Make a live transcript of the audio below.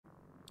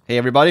Hey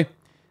everybody,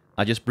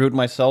 I just brewed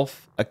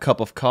myself a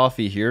cup of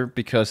coffee here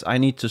because I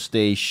need to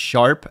stay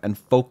sharp and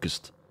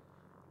focused.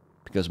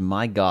 Because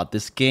my god,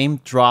 this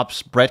game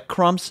drops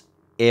breadcrumbs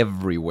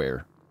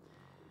everywhere.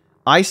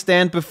 I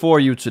stand before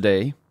you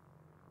today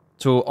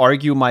to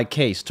argue my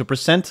case, to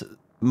present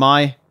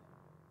my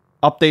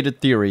updated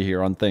theory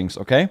here on things,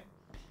 okay?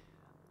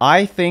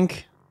 I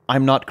think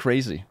I'm not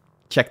crazy.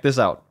 Check this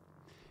out.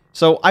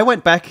 So I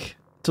went back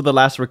to the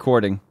last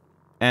recording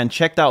and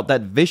checked out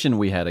that vision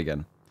we had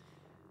again.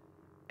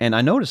 And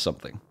I noticed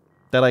something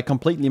that I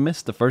completely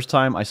missed the first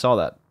time I saw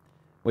that.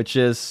 Which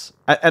is...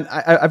 And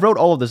I wrote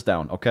all of this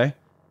down, okay?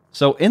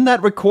 So in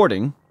that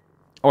recording...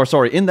 Or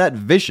sorry, in that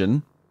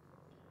vision...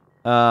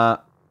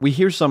 we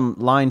hear some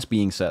lines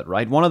being said,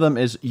 right? One of them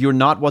is, "You're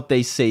not what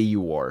they say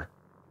you are."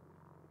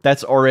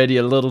 That's already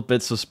a little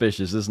bit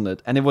suspicious, isn't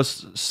it? And it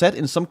was said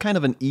in some kind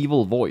of an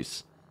evil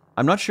voice.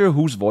 I'm not sure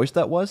whose voice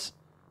that was.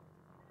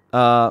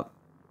 Could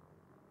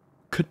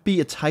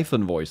be a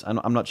Typhon voice.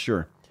 I'm not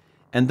sure.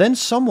 And then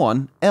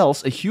someone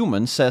else, a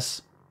human,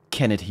 says,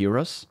 "Can it hear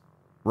us?"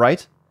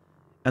 Right?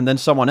 And then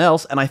someone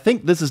else, and I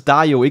think this is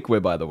liiiiiiiiiiiloj,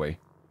 by the way.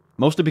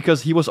 Mostly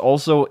because he was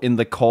also in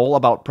the call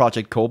about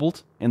Project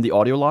Cobalt in the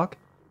audio log.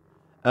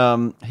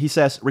 He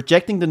says,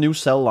 "Rejecting the new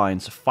cell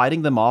lines,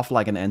 fighting them off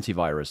like an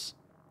antivirus."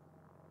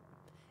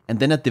 And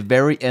then at the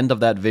very end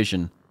of that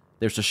vision,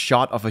 there's a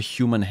shot of a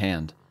human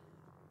hand.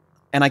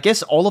 And I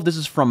guess all of this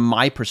is from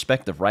my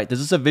perspective, right?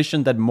 This is a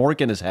vision that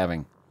Morgan is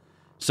having.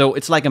 So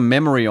it's like a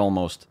memory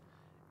almost.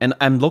 And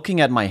I'm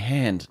looking at my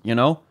hand, you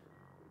know?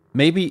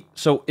 Maybe,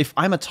 so if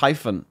I'm a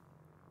Typhon,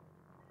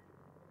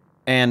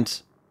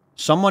 and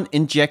someone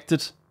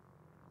injected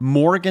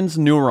Morgan's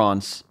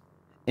neurons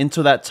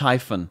into that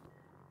Typhon,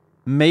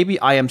 maybe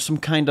I am some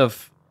kind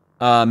of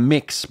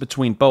mix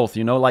between both,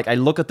 you know? Like, I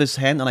look at this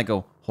hand and I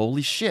go,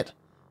 holy shit,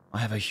 I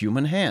have a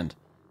human hand.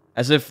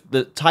 As if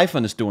the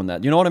Typhon is doing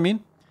that, you know what I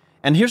mean?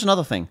 And here's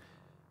another thing.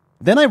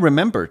 Then I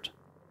remembered,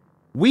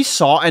 we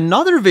saw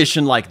another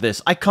vision like this.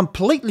 I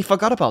completely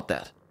forgot about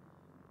that.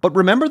 But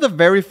remember the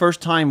very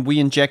first time we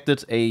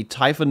injected a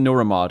Typhon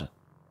neuromod?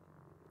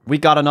 We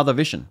got another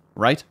vision,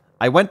 right?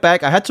 I went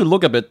back, I had to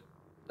look a bit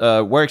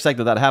where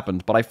exactly that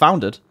happened, but I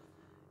found it.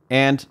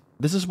 And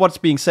this is what's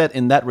being said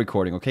in that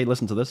recording, okay?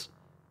 Listen to this.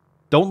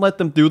 "Don't let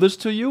them do this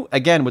to you."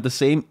 Again, with the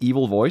same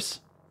evil voice.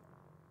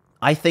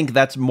 I think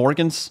that's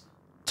Morgan's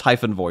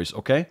Typhon voice,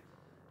 okay?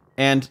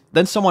 And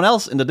then someone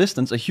else in the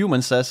distance, a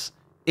human, says,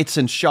 "It's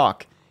in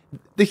shock."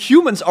 The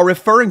humans are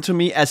referring to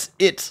me as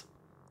it,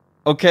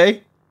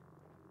 okay?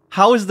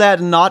 How is that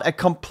not a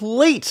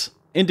complete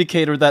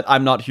indicator that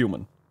I'm not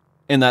human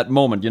in that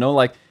moment, you know?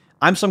 Like,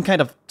 I'm some kind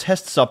of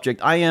test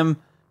subject. I am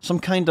some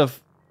kind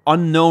of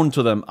unknown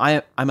to them.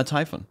 I'm a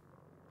Typhon.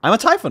 I'm a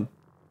Typhon.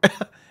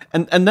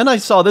 and then I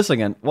saw this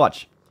again.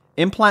 Watch.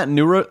 "Implant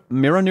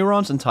mirror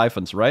neurons in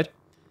Typhons," right?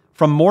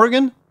 From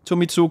Morgan to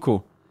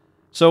Mitsuko.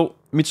 So,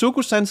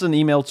 Mitsuko sends an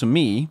email to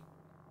me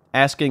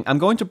asking, "I'm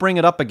going to bring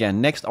it up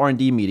again next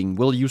R&D meeting.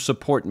 Will you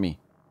support me?"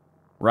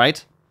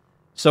 Right?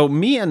 So,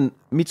 me and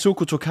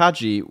Mitsuko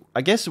Tokaji,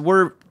 I guess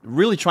we're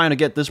really trying to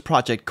get this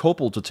Project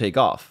Cobalt to take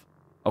off.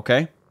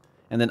 Okay?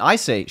 And then I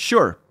say,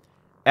 "Sure,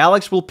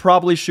 Alex will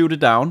probably shoot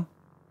it down,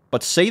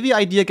 but say the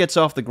idea gets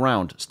off the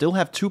ground. Still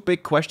have two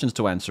big questions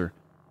to answer.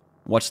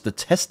 What's the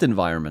test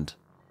environment?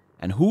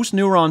 And whose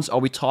neurons are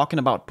we talking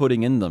about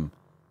putting in them?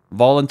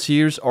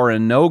 Volunteers or a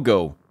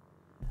no-go?"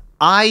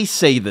 I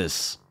say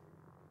this.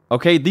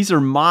 Okay, these are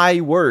my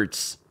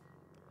words.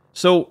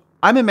 So,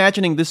 I'm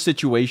imagining this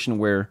situation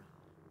where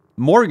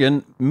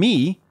Morgan,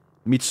 me,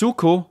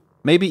 Mitsuko,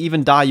 maybe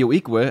even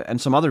liiiiiiiiiiiloj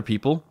and some other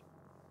people,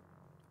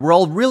 we're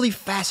all really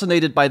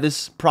fascinated by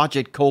this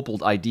Project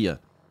Cobalt idea.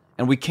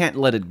 And we can't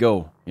let it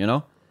go, you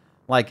know?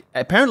 Like,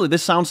 apparently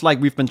this sounds like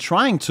we've been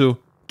trying to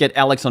get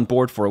Alex on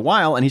board for a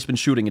while, and he's been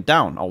shooting it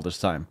down all this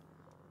time.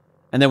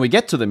 And then we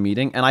get to the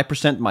meeting, and I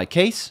present my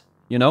case,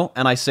 you know,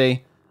 and I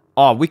say,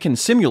 "Oh, we can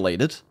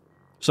simulate it."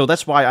 So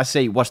that's why I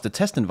say, what's the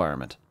test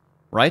environment,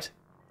 right?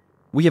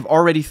 We have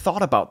already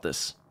thought about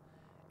this.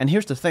 And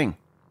here's the thing.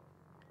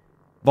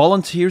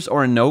 Volunteers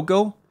or a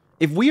no-go?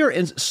 If we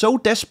are so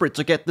desperate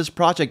to get this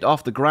project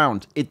off the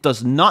ground, it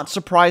does not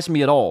surprise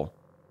me at all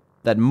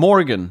that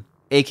Morgan,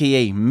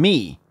 aka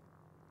me,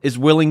 is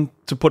willing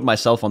to put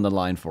myself on the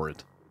line for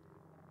it.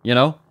 You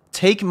know?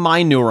 Take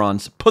my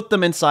neurons, put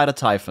them inside a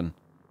Typhon.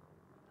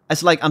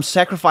 It's like I'm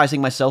sacrificing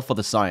myself for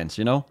the science,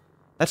 you know?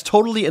 That's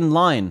totally in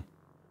line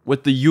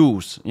with the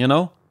U's, you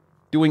know?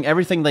 Doing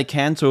everything they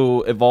can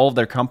to evolve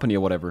their company or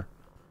whatever.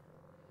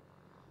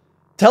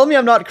 Tell me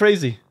I'm not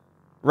crazy,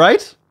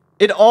 right?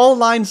 It all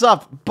lines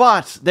up,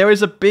 but there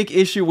is a big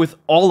issue with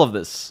all of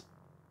this.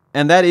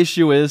 And that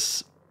issue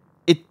is,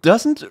 it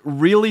doesn't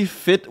really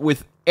fit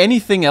with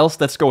anything else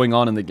that's going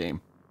on in the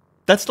game.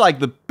 That's like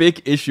the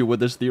big issue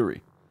with this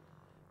theory.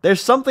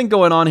 There's something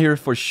going on here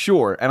for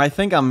sure, and I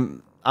think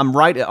I'm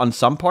right on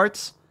some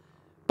parts.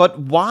 But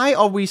why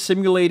are we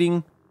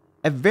simulating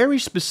a very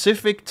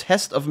specific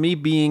test of me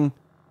being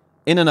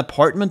in an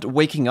apartment,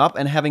 waking up,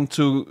 and having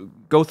to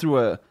go through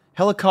a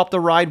helicopter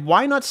ride?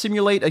 Why not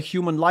simulate a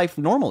human life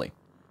normally?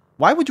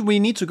 Why would we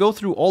need to go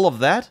through all of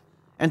that?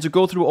 And to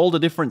go through all the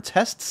different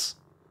tests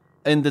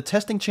in the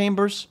testing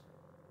chambers?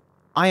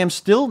 I am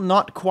still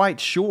not quite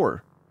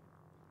sure.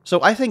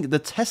 So I think the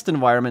test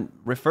environment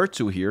referred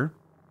to here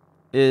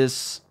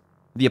is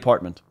the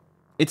apartment.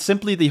 It's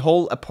simply the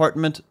whole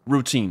apartment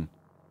routine.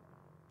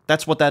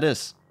 That's what that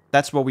is.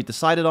 That's what we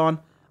decided on.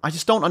 I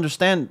just don't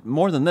understand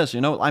more than this,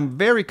 you know? I'm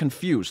very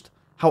confused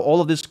how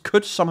all of this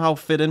could somehow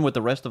fit in with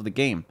the rest of the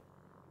game.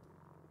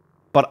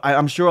 But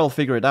I'm sure I'll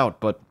figure it out,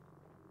 but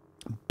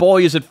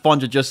boy is it fun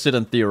to just sit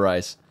and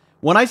theorize.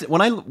 When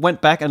I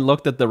went back and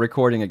looked at the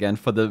recording again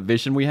for the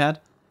vision we had,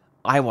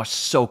 I was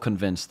so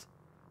convinced.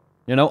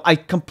 You know, I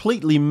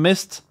completely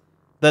missed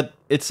that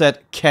it said,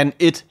 "Can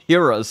it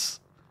hear us?"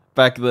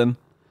 back then.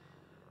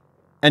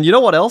 And you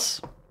know what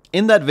else?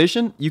 In that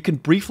vision, you can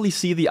briefly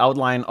see the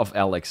outline of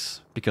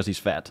Alex, because he's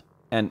fat.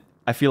 And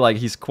I feel like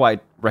he's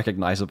quite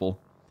recognizable.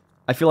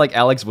 I feel like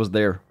Alex was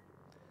there.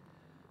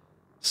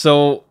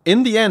 So,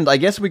 in the end, I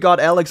guess we got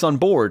Alex on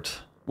board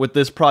with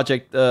this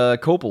project,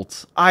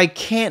 Cobalt. I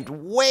can't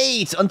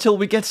wait until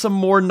we get some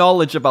more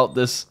knowledge about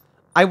this.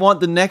 I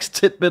want the next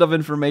tidbit of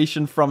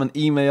information from an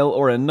email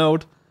or a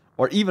note,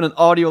 or even an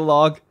audio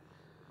log.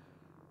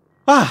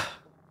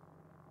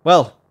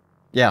 Well,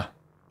 yeah.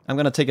 I'm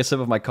gonna take a sip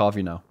of my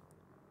coffee now.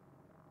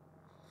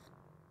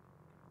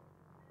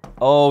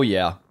 Oh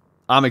yeah,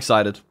 I'm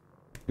excited.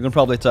 You can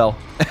probably tell.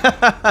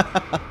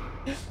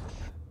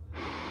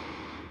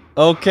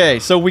 Okay,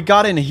 so we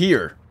got in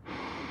here.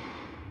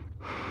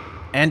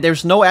 And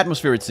there's no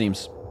atmosphere, it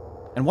seems.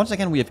 And once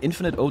again, we have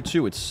infinite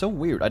O2. It's so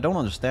weird. I don't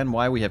understand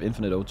why we have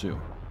infinite O2.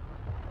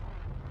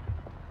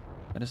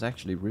 That is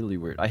actually really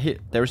weird.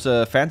 There's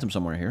a phantom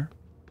somewhere here.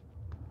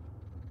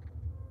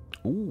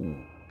 Ooh.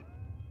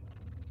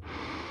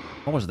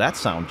 What was that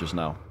sound just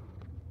now?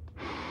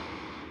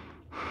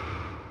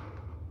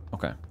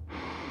 Okay.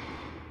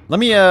 Let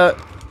me,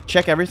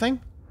 check everything.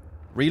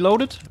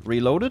 Reload it.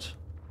 Reload it.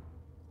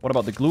 What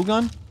about the glue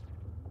gun?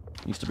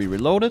 Needs to be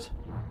reloaded.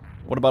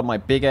 What about my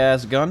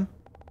big-ass gun?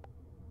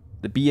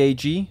 The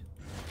BAG?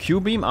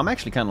 Q-beam? I'm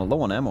actually kind of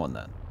low on ammo on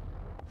that.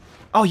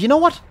 Oh, you know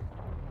what?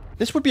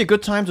 This would be a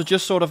good time to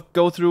just sort of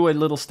go through a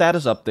little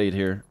status update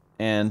here.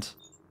 And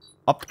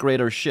upgrade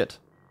our shit.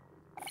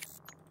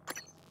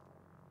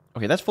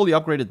 Okay, that's fully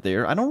upgraded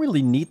there. I don't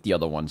really need the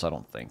other ones, I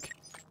don't think.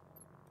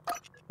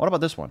 What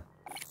about this one?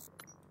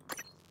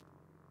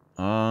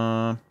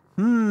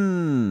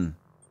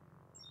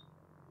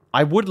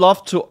 I would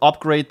love to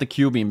upgrade the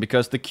Q-beam,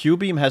 because the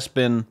Q-beam has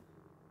been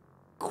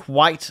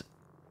quite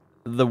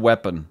the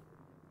weapon.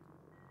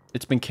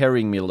 It's been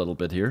carrying me a little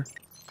bit here.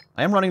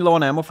 I am running low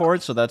on ammo for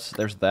it, so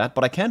there's that.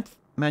 But I can't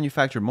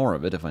manufacture more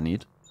of it if I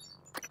need.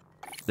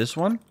 This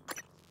one.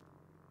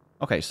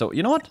 Okay, so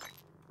you know what?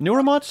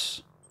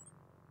 Neuromods?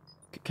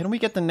 Can we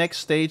get the next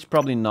stage?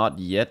 Probably not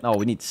yet. Oh,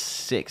 we need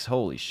 6.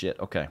 Holy shit.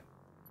 Okay.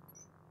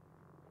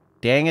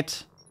 Dang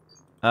it.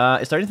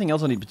 Is there anything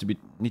else I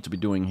need to be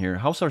doing here?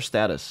 How's our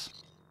status?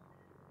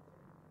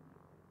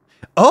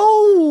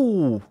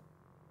 Oh!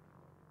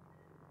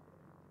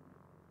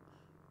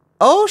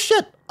 Oh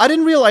shit! I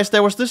didn't realize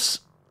there was this...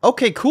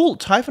 Okay, cool.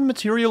 Typhon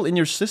material in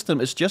your system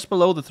is just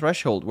below the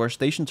threshold where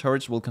station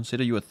turrets will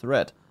consider you a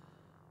threat.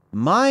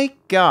 My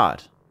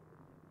god.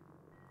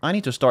 I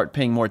need to start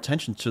paying more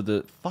attention to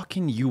the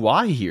fucking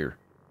UI here.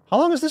 How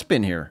long has this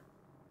been here?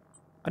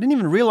 I didn't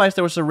even realize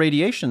there was a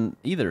radiation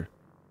either.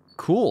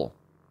 Cool.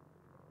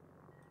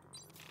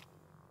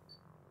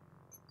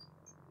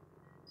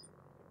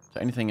 Is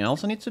there anything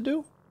else I need to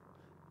do?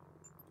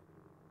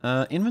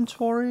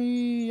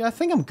 Inventory... I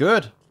think I'm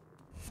good.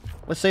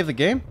 Let's save the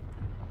game.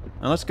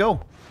 And let's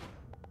go.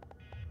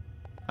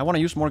 I want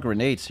to use more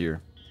grenades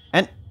here.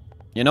 And,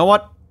 you know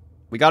what?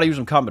 We gotta use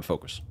some combat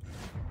focus.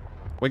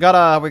 We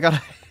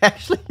gotta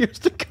actually use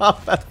the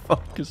combat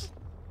focus.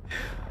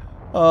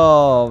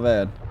 Oh,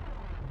 man.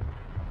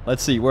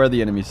 Let's see, where are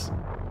the enemies?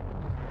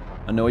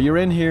 I know you're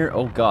in here.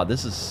 Oh god,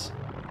 this is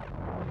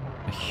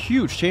a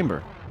huge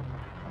chamber.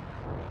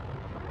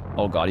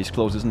 Oh god, he's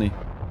close, isn't he?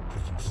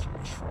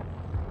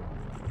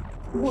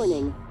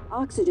 Warning,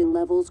 oxygen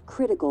levels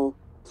critical.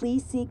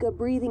 Please seek a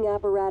breathing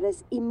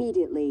apparatus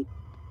immediately.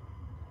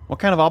 What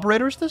kind of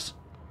operator is this?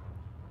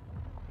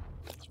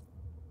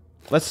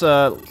 Let's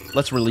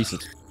release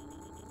it.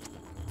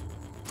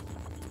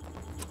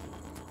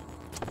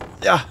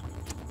 Yeah.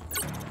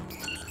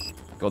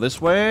 Go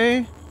this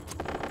way.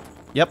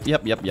 Yep.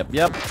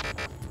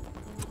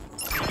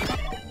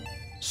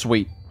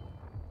 Sweet.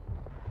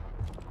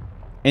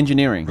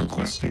 Engineering.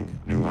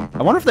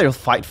 I wonder if they'll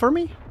fight for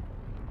me?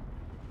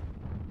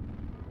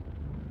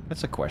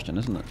 That's a question,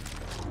 isn't it?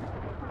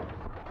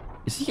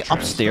 Is he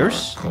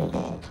upstairs?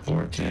 Cobalt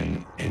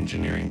 410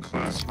 engineering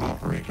class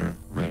operator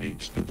ready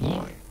to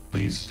deploy.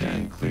 Please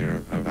stand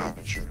clear of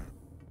aperture.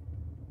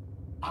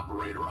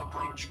 Operator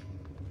approach.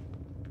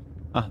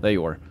 Ah, there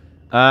you are.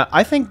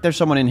 I think there's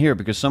someone in here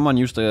because someone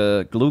used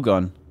a glue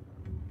gun.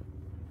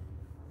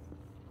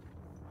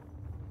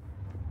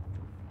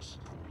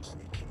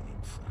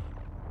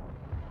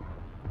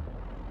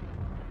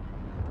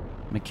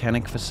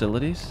 Mechanic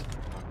facilities?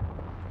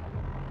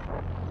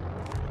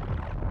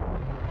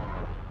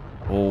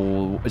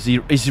 Oh, is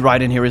he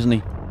right in here, isn't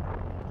he?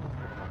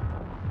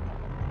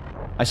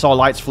 I saw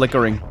lights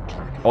flickering.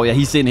 Oh yeah,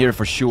 he's in here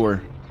for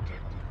sure.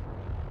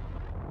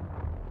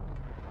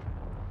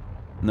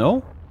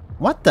 No?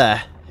 What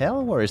the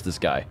hell? Where is this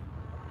guy?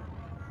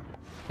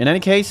 In any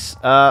case,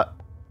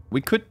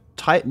 we could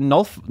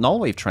null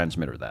wave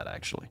transmitter that,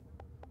 actually.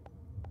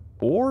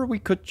 Or we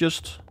could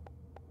just...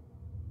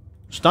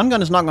 Stun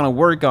gun is not going to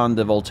work on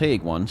the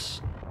voltaic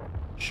ones.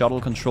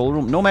 Shuttle control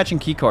room. No matching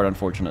keycard,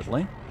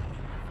 unfortunately.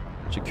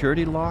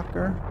 Security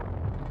locker.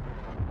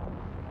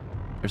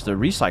 There's the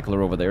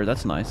recycler over there.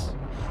 That's nice.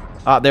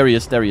 Ah, there he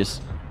is. There he is.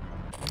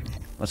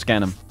 Let's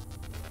scan him.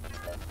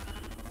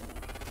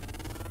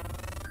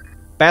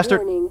 Bastard.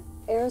 Warning.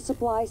 Air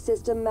supply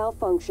system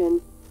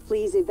malfunction.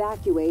 Please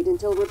evacuate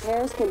until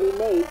repairs can be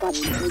made by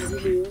an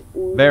engineer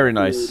or Very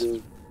nice.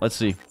 operator. Let's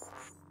see.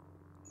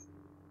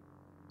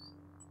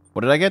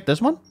 What did I get? This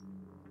one?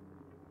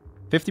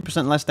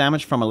 50% less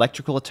damage from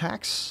electrical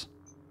attacks.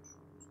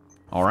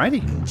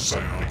 Alrighty.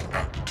 Psionic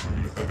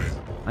aptitude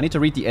available. I need to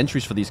read the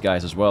entries for these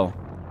guys as well.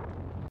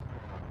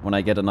 When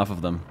I get enough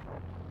of them.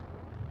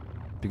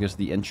 Because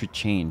the entry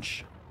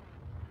change.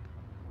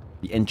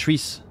 The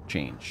entries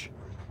change.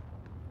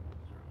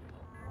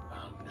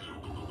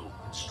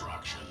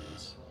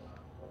 Instructions.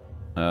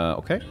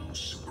 Okay.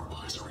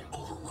 Supervisory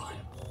override.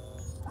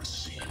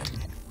 Receive.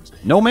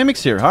 No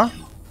mimics here, huh?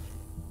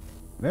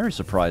 Very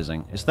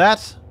surprising. Is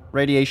that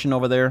radiation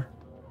over there?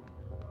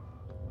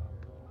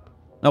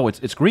 No,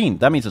 it's green.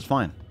 That means it's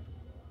fine.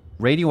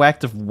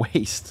 Radioactive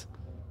waste.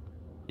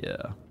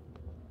 Yeah.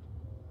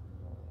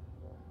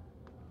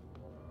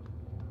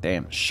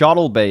 Damn.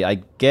 Shuttle bay. I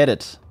get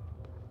it.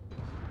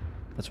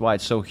 That's why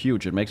it's so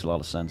huge. It makes a lot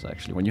of sense,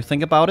 actually. When you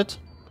think about it.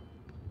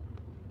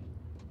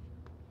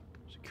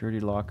 Security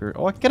locker.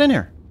 Oh, I can get in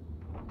here.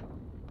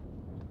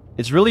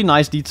 It's really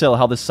nice detail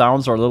how the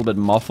sounds are a little bit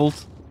muffled.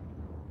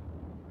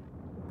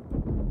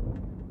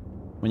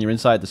 When you're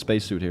inside the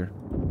spacesuit here.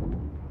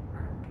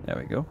 There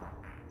we go.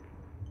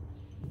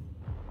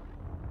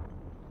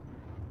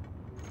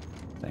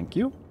 Thank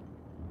you.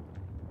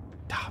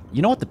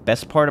 You know what the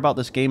best part about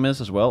this game is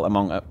as well,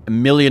 among a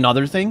million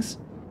other things?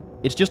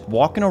 It's just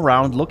walking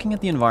around, looking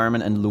at the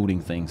environment, and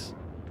looting things.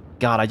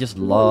 God, I just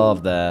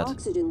love that.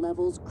 Oxygen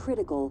levels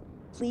critical.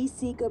 Please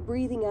seek a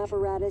breathing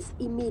apparatus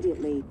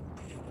immediately.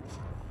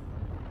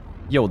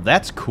 Yo,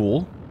 that's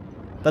cool.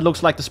 That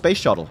looks like the space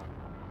shuttle.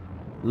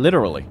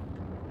 Literally.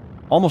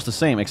 Almost the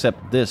same,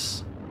 except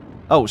this.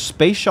 Oh,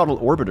 space shuttle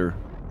orbiter.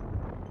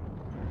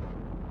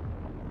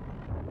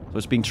 So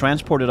it's being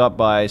transported up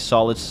by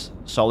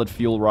solid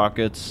fuel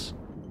rockets.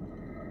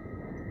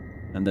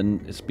 And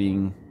then it's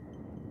being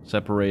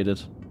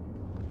separated.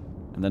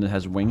 And then it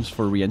has wings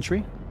for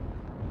re-entry.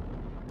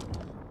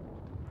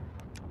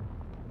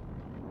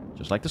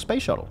 Just like the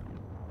space shuttle.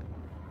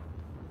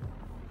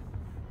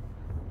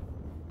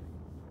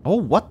 Oh,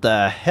 what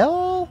the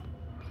hell?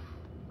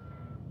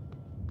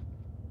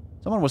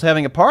 Someone was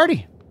having a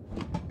party.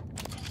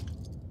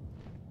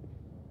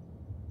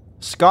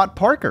 Scott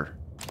Parker.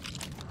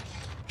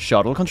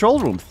 Shuttle control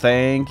room.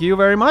 Thank you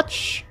very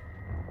much.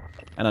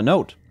 And a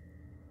note.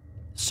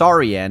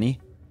 Sorry, Annie.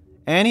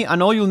 Annie, I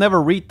know you'll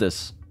never read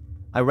this.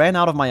 I ran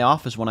out of my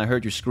office when I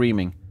heard you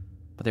screaming.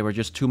 But there were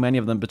just too many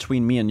of them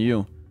between me and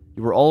you.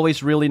 You were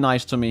always really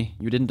nice to me.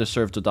 You didn't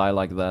deserve to die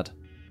like that.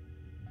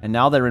 And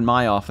now they're in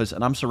my office,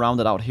 and I'm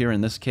surrounded out here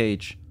in this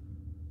cage.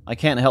 I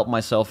can't help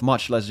myself,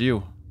 much less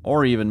you.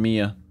 Or even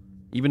Mia.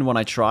 Even when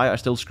I try, I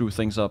still screw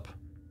things up.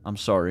 I'm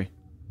sorry.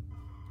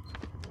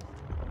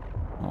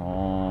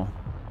 Aww.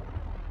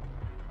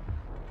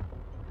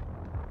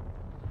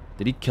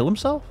 Did he kill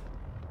himself?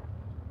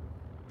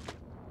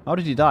 How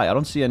did he die? I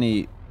don't see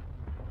any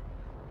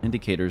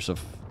indicators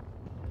of...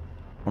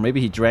 Or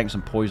maybe he drank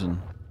some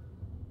poison.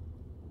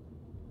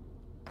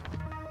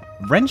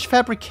 Wrench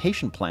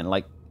fabrication plan,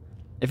 like...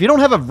 If you don't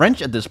have a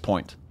wrench at this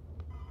point...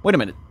 Wait a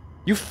minute.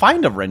 You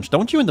find a wrench,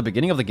 don't you, in the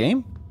beginning of the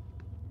game?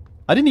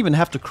 I didn't even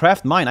have to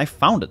craft mine, I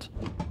found it.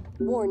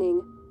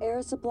 Warning.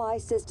 Air supply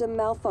system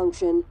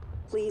malfunction.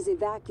 Please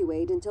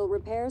evacuate until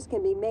repairs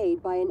can be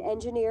made by an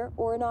engineer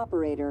or an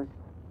operator.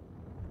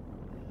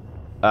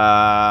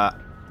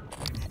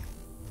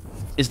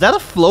 Is that a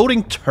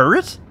floating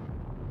turret?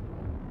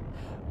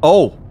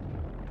 Oh.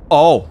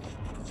 Oh.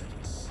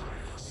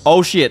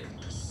 Oh, shit.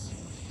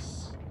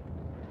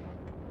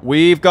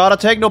 We've got a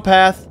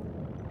technopath.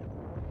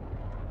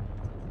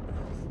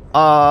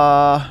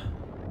 I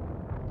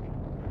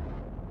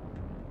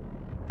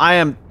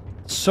am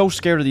so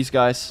scared of these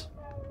guys.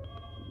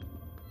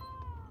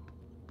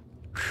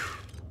 Whew.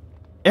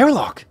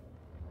 Airlock.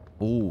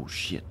 Oh,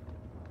 shit.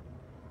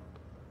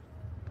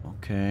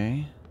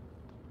 Okay.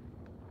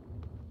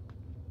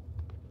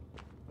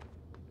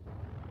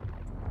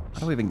 How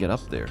do we even get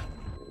up there?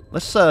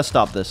 Let's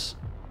stop this.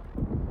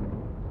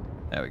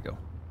 There we go.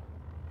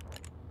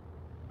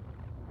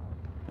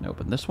 And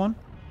open this one.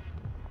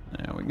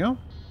 There we go.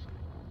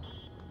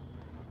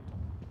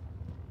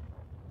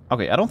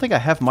 Okay, I don't think I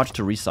have much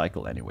to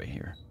recycle anyway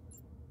here.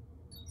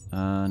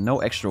 No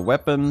extra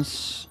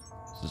weapons.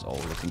 This is all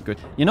looking good.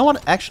 You know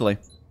what? Actually,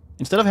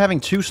 instead of having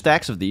 2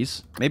 stacks of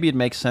these, maybe it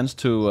makes sense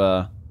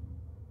to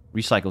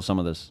recycle some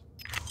of this.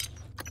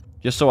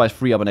 Just so I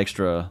free up an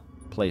extra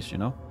place, you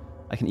know?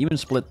 I can even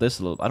split this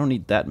a little. I don't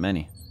need that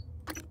many.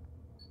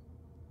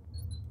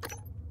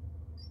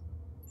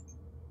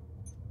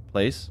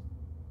 Place.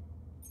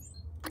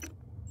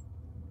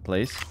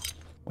 Place.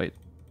 Wait.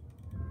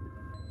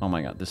 Oh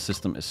my god, this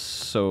system is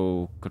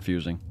so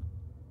confusing.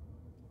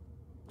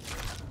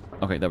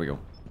 Okay, there we go.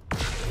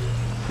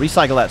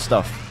 Recycle that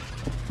stuff.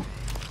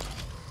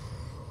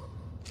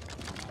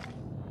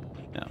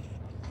 Yeah.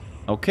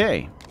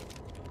 Okay.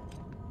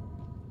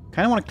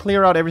 Kind of want to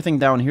clear out everything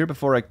down here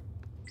before I...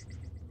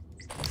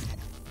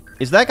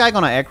 Is that guy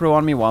gonna aggro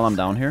on me while I'm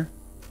down here?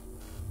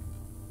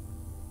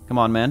 Come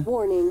on, man.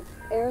 Warning.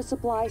 Air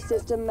supply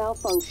system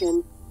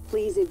malfunction.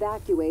 Please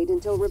evacuate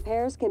until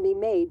repairs can be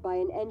made by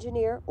an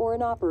engineer or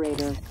an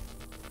operator.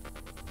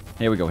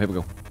 Here we go, here we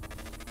go.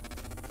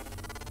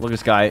 Look at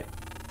this guy.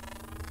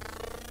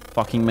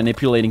 Fucking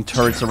manipulating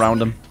turrets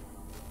around him.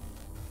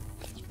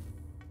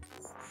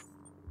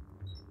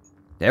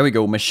 There we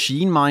go.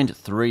 Machine Mind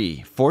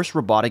 3. Force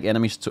robotic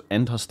enemies to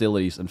end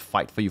hostilities and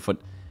fight for you for...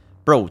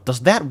 Bro,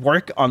 does that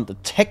work on the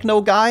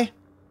techno guy?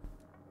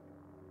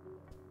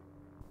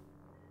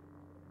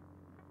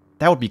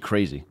 That would be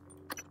crazy.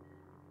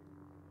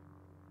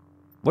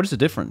 What is the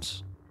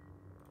difference?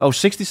 Oh,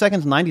 60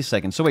 seconds, 90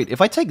 seconds. So wait, if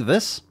I take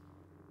this...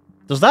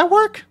 Does that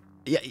work?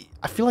 Yeah,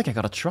 I feel like I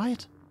gotta try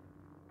it.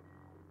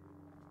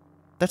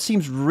 That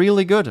seems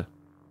really good.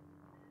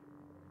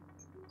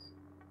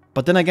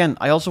 But then again,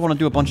 I also want to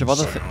do a bunch of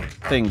other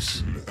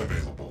things.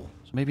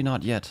 So maybe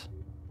not yet.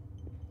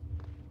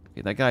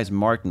 Okay, that guy's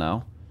marked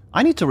now.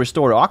 I need to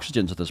restore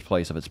oxygen to this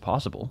place if it's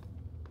possible.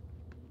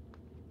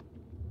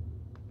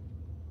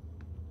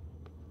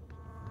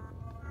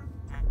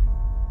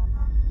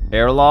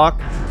 Airlock.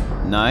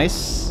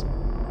 Nice.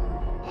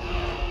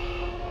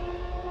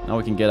 Now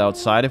we can get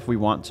outside if we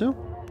want to.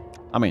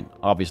 I mean,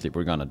 obviously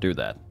we're gonna do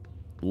that.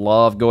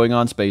 Love going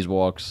on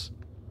spacewalks.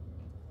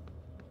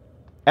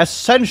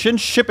 Ascension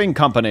Shipping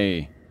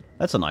Company.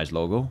 That's a nice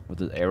logo with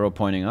the arrow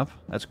pointing up.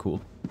 That's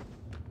cool.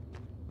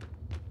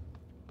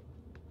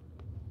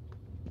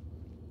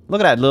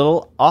 Look at that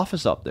little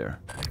office up there.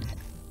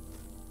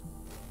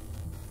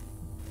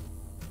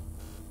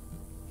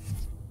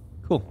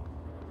 Cool.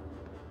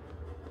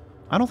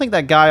 I don't think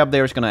that guy up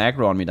there is gonna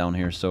aggro on me down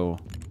here, so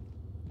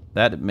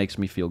that makes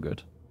me feel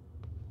good.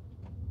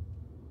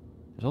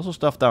 There's also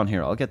stuff down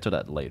here. I'll get to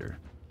that later.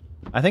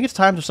 I think it's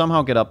time to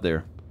somehow get up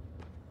there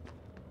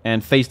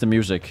and face the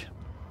music.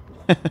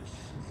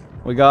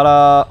 We got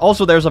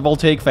also there's a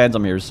voltaic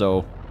phantom here,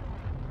 so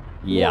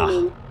yeah.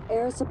 Warning.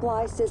 Air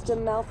supply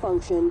system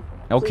malfunction.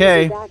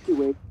 Okay. Please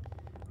evacuate.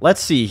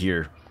 Let's see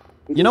here.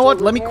 You know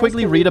what? Let me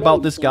quickly read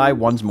about this guy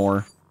once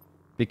more,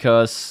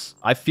 because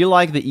I feel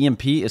like the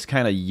EMP is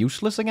kind of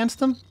useless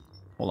against him.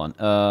 Hold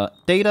on.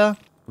 Data,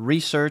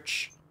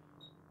 research,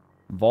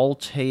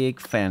 voltaic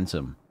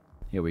phantom.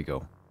 Here we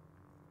go.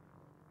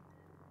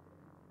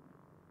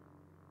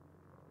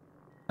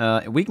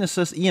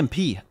 Weaknesses, EMP.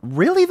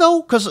 Really,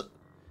 though? Because it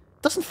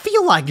doesn't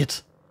feel like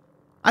it.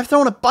 I've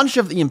thrown a bunch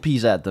of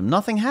EMPs at them.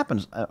 Nothing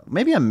happens.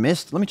 Maybe I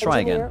missed. Let me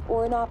try Engineer again.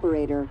 or an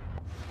operator.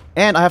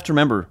 And I have to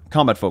remember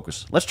combat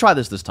focus. Let's try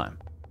this time.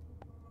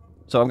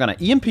 So I'm going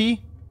to EMP,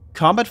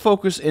 combat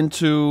focus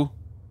into...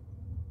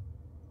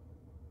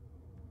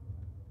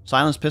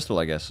 silence pistol,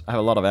 I guess. I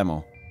have a lot of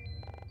ammo.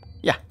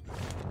 Yeah.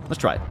 Let's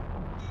try it.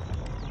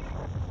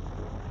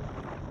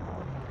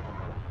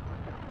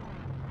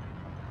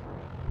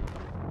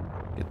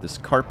 Get this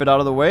carpet out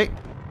of the way.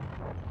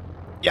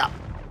 Yeah.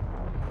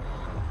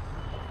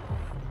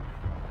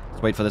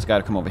 Let's wait for this guy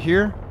to come over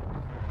here.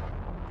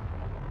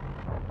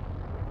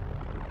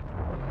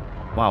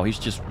 Wow, he's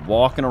just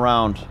walking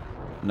around.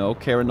 No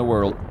care in the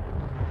world.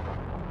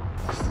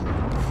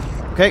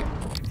 Okay.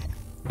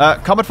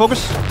 Combat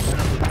focus.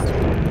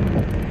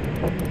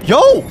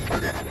 Yo!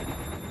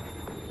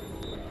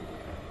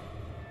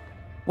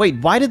 Wait,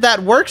 why did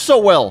that work so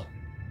well?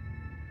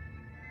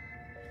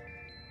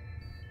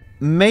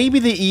 Maybe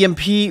the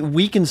EMP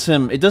weakens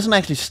him. It doesn't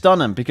actually stun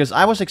him, because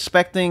I was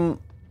expecting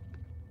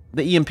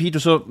the EMP to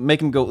sort of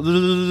make him go,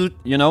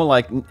 you know,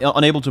 like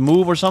unable to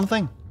move or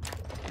something.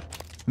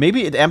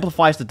 Maybe it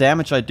amplifies the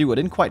damage I do. I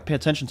didn't quite pay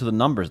attention to the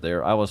numbers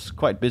there. I was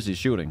quite busy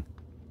shooting.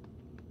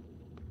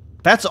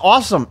 That's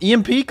awesome!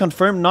 EMP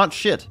confirmed not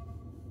shit.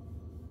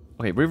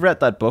 Okay, we read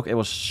that book. It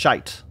was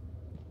shite.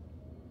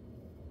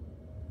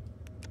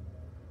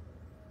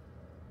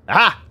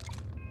 Ah!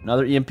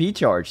 Another EMP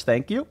charge.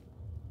 Thank you.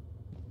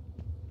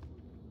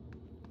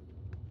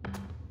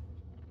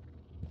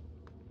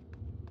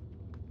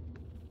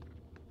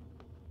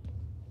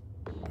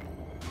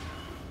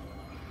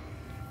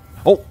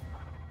 Oh!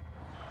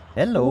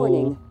 Hello.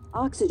 Warning.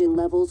 Oxygen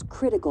levels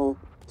critical.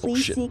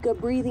 Please shit. seek a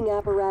breathing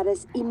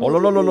apparatus immediately.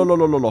 Oh,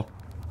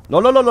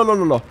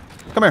 lo.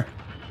 Come here.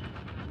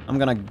 I'm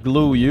gonna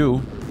glue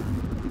you.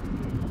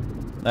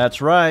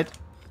 That's right.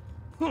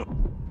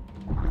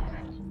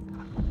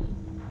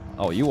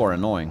 Oh, you are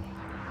annoying.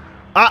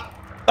 Ah!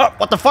 Oh,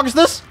 what the fuck is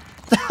this?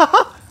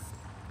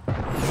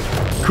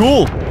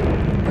 Cool.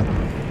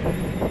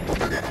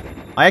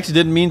 I actually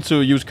didn't mean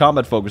to use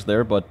combat focus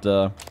there, but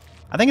I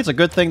think it's a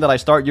good thing that I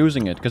start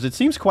using it, because it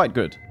seems quite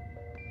good.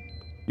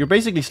 You're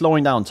basically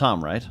slowing down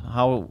time, right?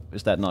 How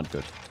is that not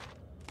good?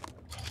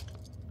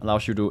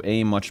 Allows you to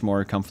aim much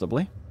more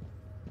comfortably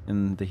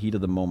in the heat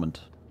of the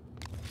moment.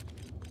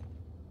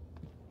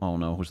 Oh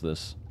no, who's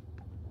this?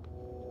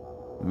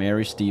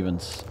 Mary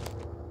Stevens.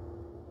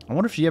 I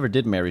wonder if she ever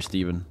did marry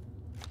Steven.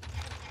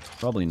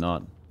 Probably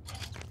not.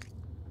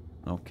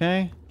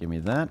 Okay, give me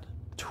that.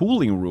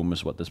 Tooling room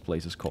is what this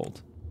place is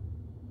called.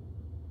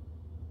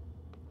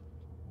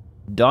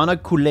 Donna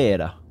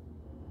Culera.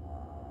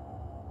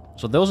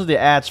 So those are the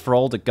ads for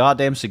all the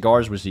goddamn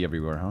cigars we see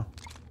everywhere, huh?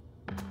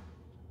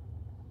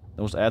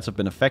 Those ads have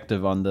been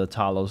effective on the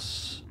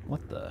Talos.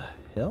 What the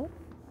hell?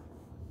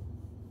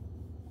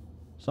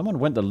 Someone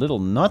went a little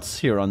nuts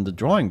here on the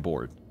drawing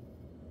board.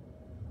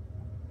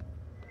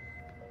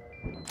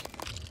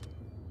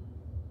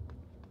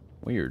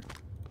 Weird.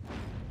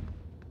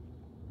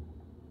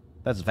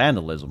 That's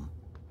vandalism.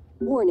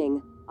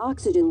 Warning.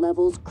 Oxygen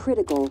levels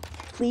critical.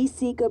 Please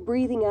seek a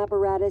breathing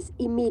apparatus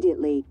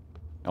immediately.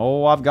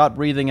 Oh, I've got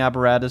breathing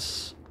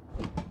apparatus.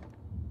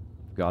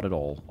 Got it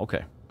all.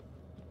 Okay.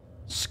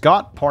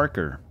 Scott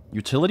Parker.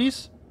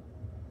 Utilities?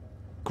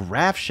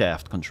 Grav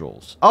shaft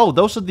controls. Oh,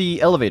 those are the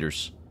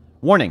elevators.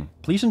 Warning.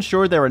 Please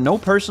ensure there are no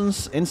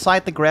persons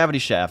inside the gravity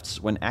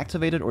shafts when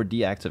activated or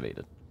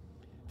deactivated.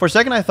 For a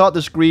second I thought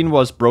the screen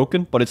was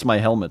broken, but it's my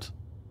helmet.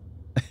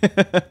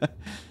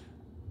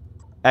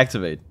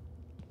 Activate.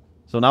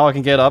 So now I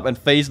can get up and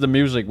face the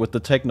music with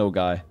the techno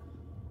guy.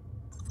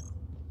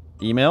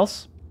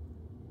 Emails?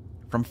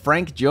 From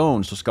Frank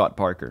Jones to Scott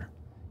Parker.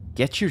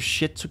 Get your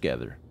shit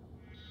together.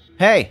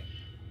 Hey!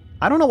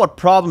 I don't know what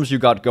problems you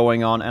got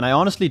going on, and I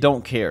honestly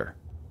don't care.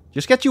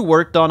 Just get your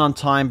work done on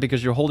time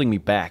because you're holding me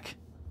back.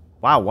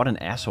 Wow, what an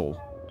asshole.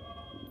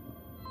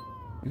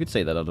 You could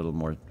say that a little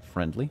more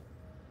friendly.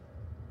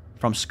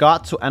 From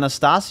Scott to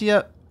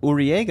Anastasia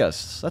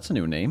Uriegas. That's a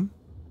new name.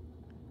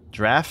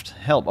 Draft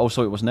help. Oh,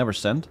 so it was never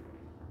sent.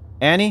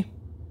 Annie,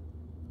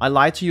 I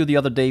lied to you the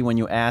other day when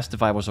you asked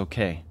if I was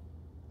okay.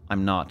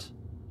 I'm not.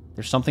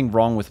 There's something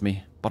wrong with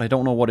me, but I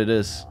don't know what it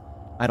is.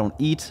 I don't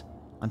eat.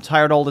 I'm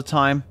tired all the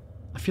time.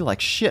 I feel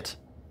like shit.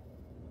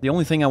 The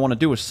only thing I want to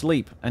do is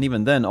sleep, and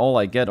even then all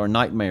I get are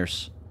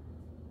nightmares.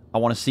 I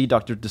want to see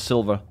Dr. De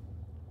Silva,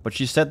 but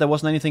she said there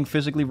wasn't anything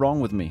physically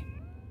wrong with me.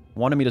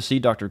 Wanted me to see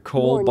Dr.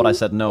 Cole, Warning, but I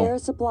said no. Air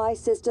supply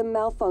system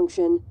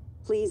malfunction.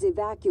 Please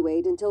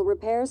evacuate until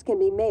repairs can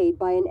be made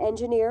by an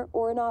engineer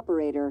or an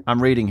operator.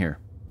 I'm reading here.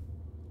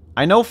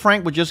 I know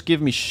Frank would just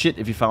give me shit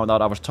if he found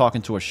out I was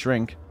talking to a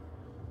shrink.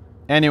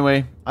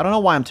 Anyway, I don't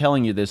know why I'm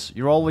telling you this.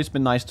 You've always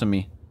been nice to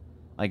me,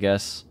 I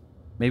guess.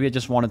 Maybe I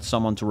just wanted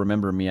someone to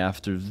remember me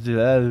after...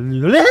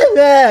 And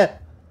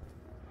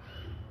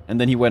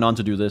then he went on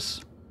to do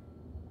this.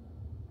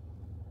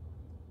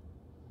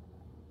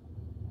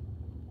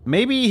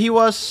 Maybe he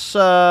was,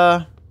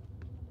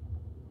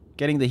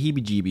 getting the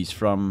heebie-jeebies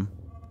from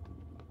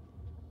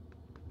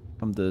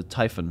the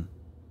typhon.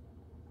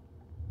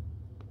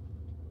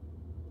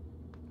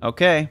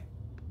 Okay.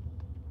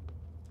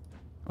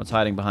 What's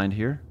hiding behind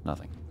here?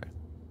 Nothing. Okay.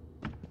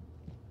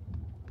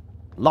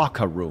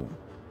 Locker room.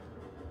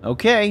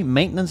 Okay,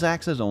 maintenance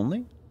access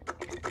only.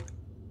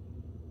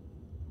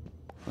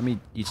 Let me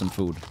eat some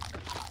food.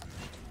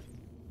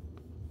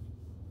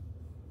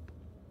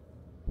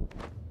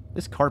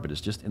 This carpet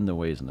is just in the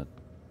way, isn't it?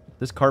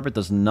 This carpet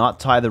does not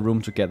tie the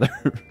room together.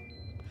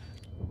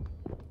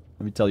 Let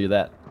me tell you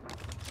that.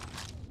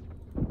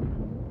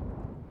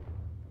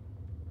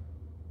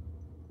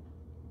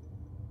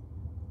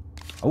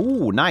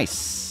 Oh,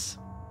 nice.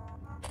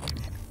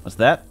 What's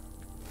that?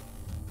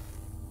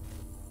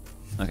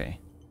 Okay.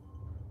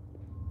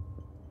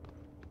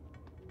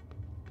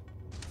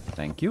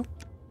 Thank you.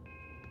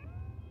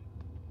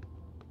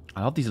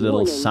 I love these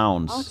little Warning,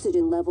 sounds.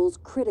 Oxygen levels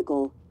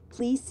critical.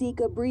 Please seek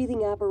a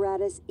breathing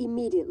apparatus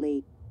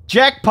immediately.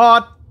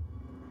 Jackpot!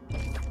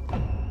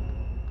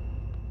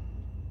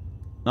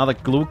 Another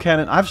glue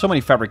cannon. I have so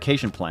many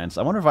fabrication plans.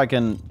 I wonder if I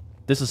can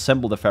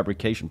disassemble the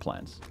fabrication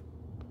plans.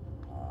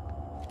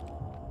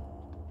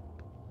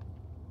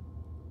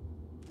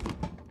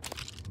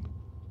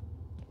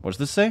 What does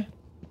this say?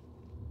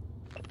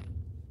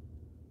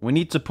 We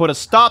need to put a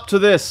stop to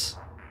this.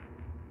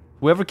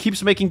 Whoever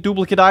keeps making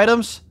duplicate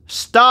items,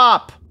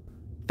 stop!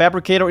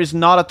 Fabricator is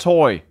not a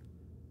toy.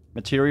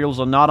 Materials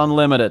are not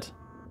unlimited.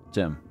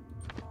 Tim.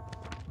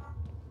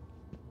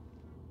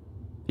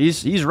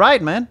 He's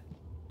right, man.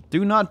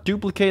 Do not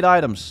duplicate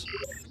items.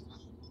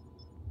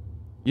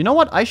 You know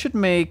what? I should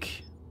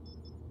make...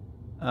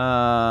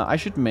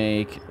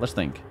 Let's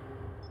think.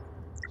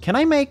 Can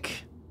I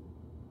make...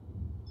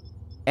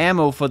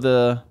 ammo for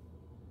the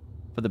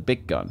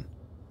big gun?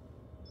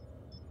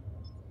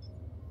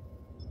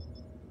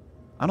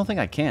 I don't think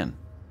I can.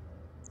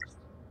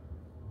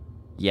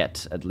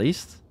 Yet, at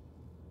least.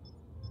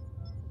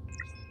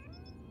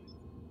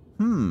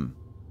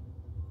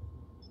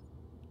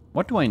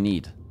 What do I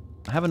need?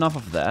 I have enough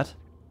of that.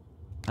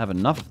 I have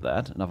enough of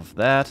that. Enough of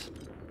that.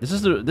 This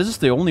is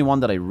the only one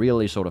that I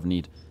really sort of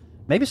need.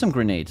 Maybe some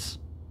grenades.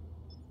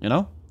 You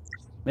know?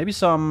 Maybe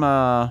some,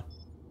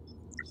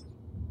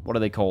 what are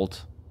they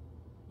called?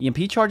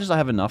 EMP charges I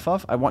have enough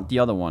of. I want the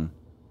other one.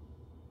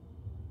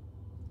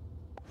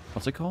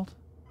 What's it called?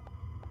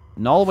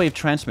 Null wave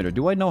transmitter.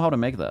 Do I know how to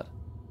make that?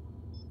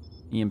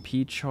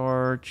 EMP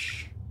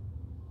charge.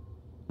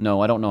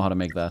 No, I don't know how to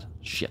make that.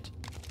 Shit.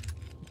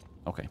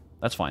 Okay,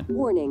 that's fine.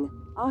 Warning.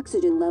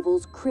 Oxygen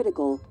levels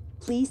critical.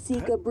 Please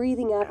seek a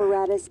breathing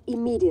apparatus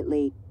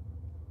immediately.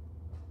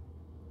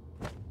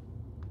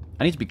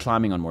 I need to be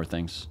climbing on more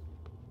things.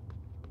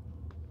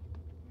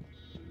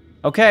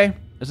 Okay,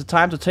 is it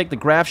time to take the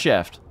grav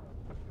shaft?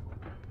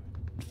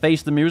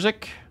 Face the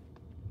music.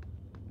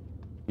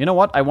 You know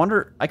what? I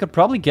wonder... I could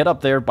probably get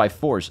up there by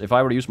force if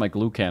I were to use my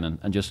glue cannon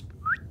and just...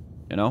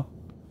 You know?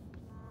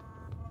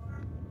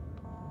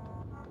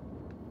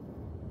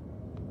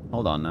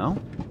 Hold on now.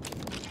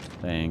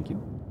 Thank you.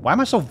 Why am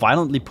I so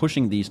violently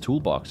pushing these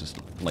toolboxes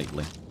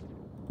lately?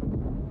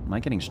 Am I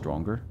getting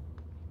stronger?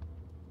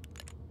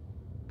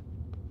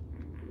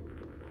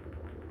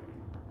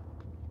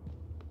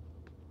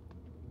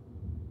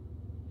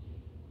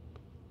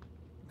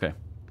 Okay.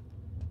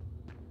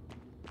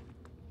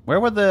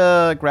 Where were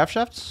the grav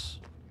shafts?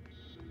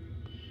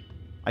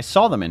 I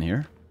saw them in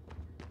here.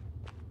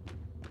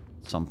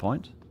 At some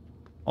point.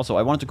 Also,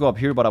 I wanted to go up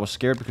here, but I was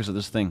scared because of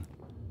this thing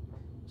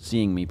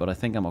seeing me, but I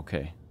think I'm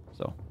okay.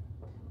 So.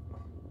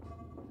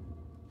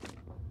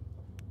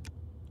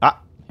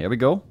 Ah, here we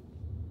go.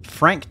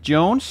 Frank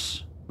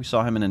Jones. We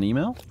saw him in an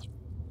email.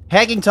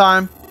 Hacking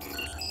time!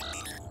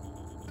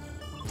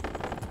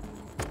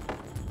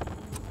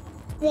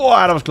 Whoa,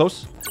 that was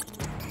close.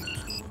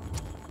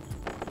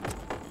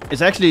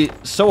 It's actually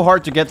so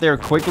hard to get there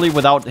quickly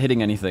without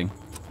hitting anything.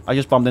 I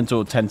just bumped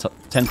into 10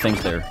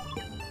 things there.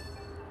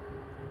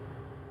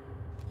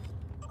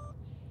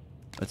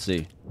 Let's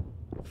see.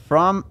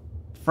 From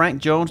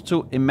Frank Jones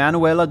to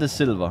Emanuela de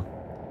Silva.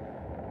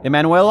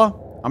 Emanuela,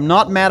 I'm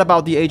not mad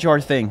about the HR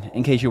thing,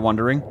 in case you're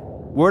wondering.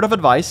 Word of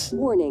advice.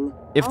 Warning.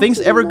 If things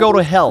ever go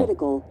to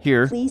hell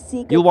here,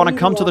 you'll want to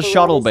come to the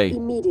shuttle bay.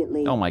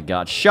 Oh my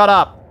god, shut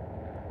up!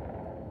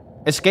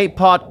 Escape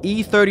pod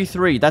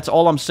E33, that's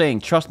all I'm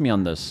saying. Trust me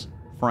on this.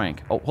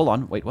 Frank. Oh, hold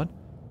on. Wait, what?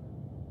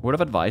 Word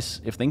of advice.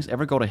 If things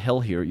ever go to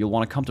hell here, you'll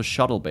want to come to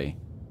shuttle bay.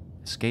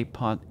 Escape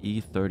pod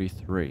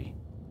E33.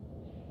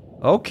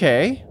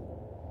 Okay.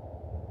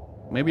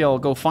 Maybe I'll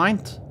go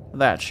find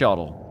that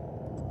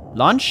shuttle.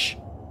 Lunch?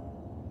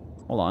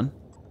 Hold on.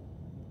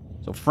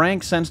 So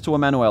Frank sends to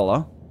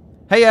Emanuela.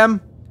 Hey,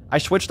 Em. I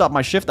switched up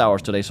my shift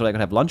hours today so I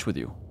could have lunch with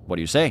you. What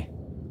do you say?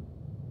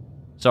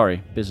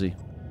 Sorry, busy.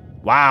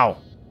 Wow.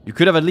 You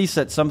could have at least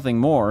said something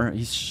more.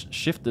 He's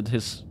shifted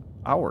his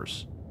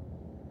hours.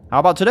 How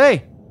about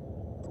today?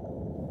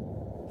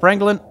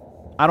 Franklin,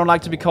 I don't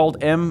like to be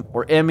called M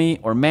or Emmy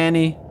or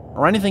Manny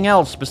or anything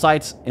else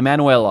besides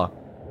Emanuela.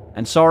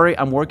 And sorry,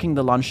 I'm working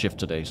the lunch shift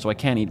today, so I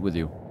can't eat with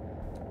you.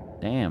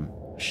 Damn.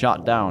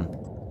 Shot down.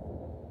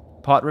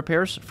 Pod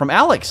repairs? From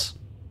Alex!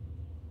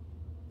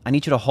 I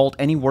need you to halt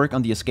any work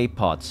on the escape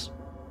pods.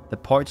 The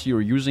parts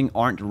you're using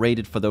aren't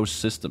rated for those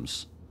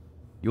systems.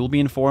 You will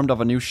be informed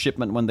of a new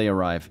shipment when they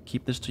arrive.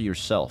 Keep this to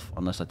yourself,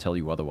 unless I tell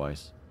you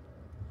otherwise.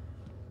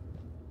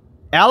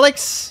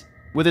 Alex!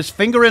 With his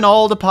finger in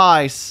all the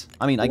pies.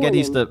 I mean, I get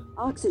he's the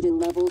oxygen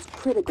levels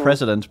critical.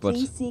 President, but...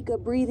 Please seek a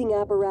breathing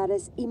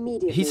apparatus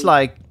immediately. He's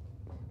like...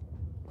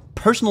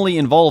 personally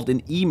involved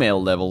in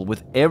email level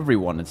with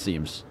everyone, it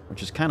seems.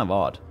 Which is kind of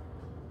odd.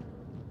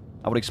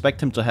 I would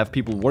expect him to have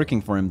people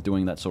working for him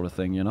doing that sort of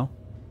thing, you know?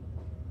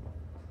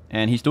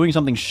 And he's doing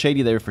something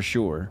shady there for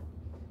sure.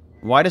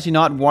 Why does he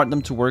not want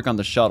them to work on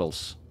the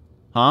shuttles?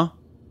 Huh?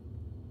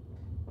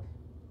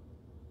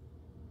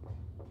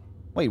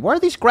 Wait, where are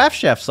these grav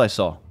shafts I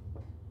saw?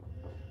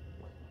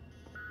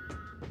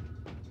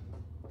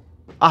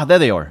 Ah, there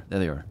they are. There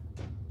they are.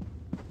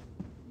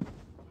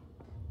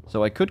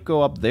 So I could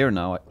go up there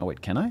now. Oh,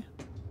 wait, can I?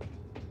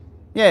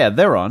 Yeah,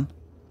 they're on.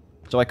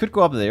 So I could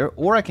go up there,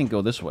 or I can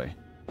go this way.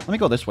 Let me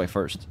go this way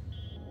first.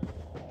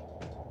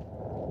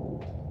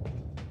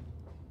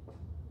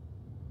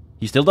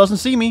 He still doesn't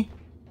see me.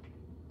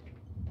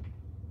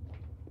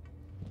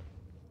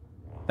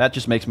 That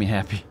just makes me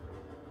happy.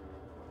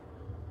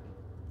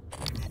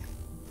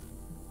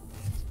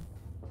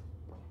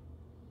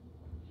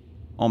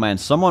 Oh man,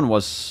 someone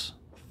was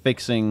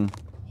fixing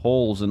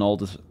holes in all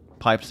the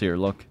pipes here,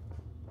 look.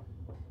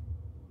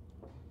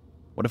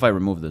 What if I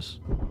remove this?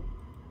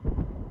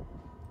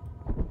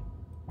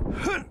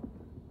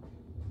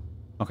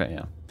 Okay,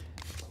 yeah.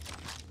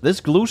 This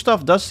glue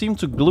stuff does seem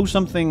to glue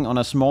something on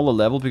a smaller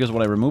level, because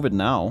when I remove it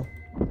now,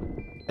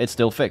 it's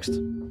still fixed.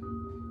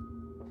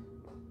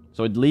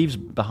 So it leaves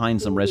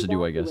behind some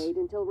residue, I guess.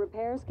 Until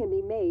repairs can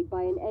be made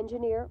by an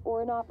engineer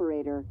or an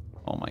operator.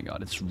 Oh my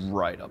god, it's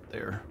right up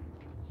there.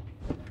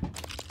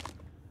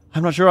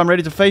 I'm not sure I'm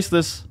ready to face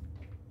this.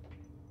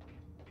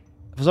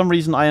 For some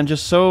reason, I am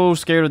just so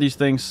scared of these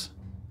things.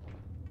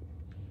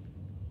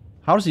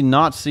 How does he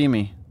not see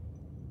me?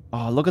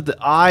 Oh, look at the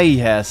eye he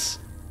has.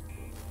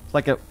 It's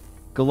like a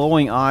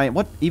glowing eye.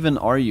 What even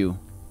are you?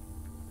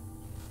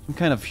 Some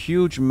kind of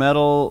huge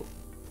metal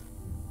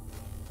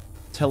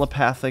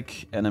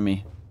telepathic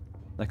enemy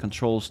that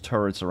controls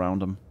turrets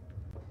around him.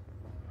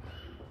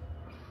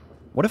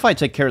 What if I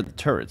take care of the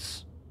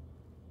turrets?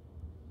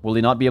 Will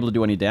he not be able to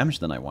do any damage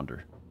then, I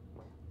wonder?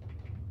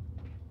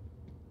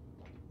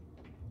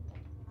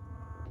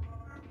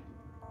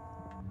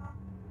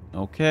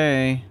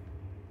 Okay.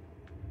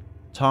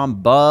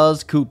 Tom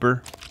Buzz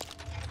Cooper.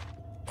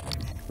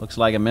 Looks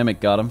like a mimic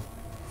got him.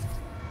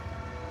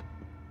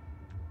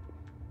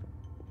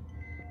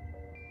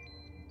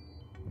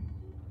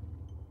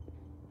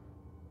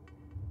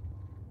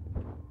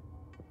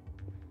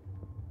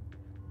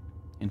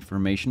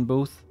 Information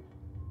booth.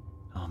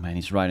 Oh man,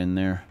 he's right in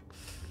there.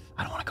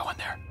 I don't want to go in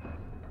there.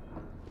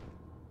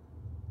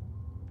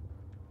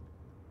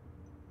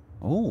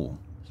 Oh,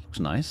 this looks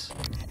nice.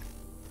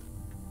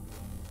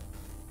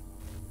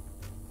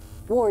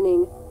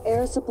 Warning,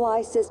 air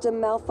supply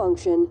system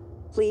malfunction.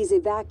 Please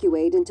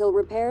evacuate until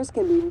repairs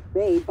can be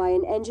made by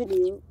an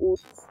engineer or...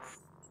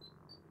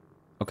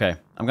 Okay,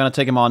 I'm gonna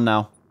take him on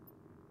now.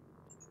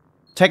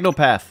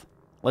 Technopath.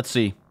 Let's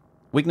see.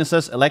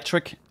 Weaknesses,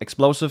 electric,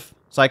 explosive,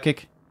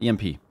 psychic,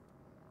 EMP.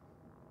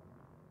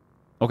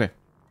 Okay.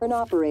 An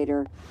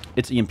operator.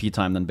 It's EMP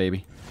time then,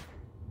 baby.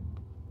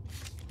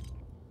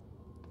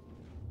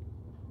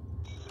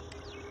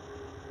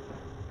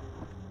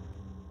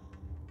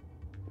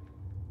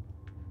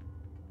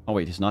 Oh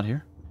wait, he's not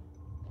here?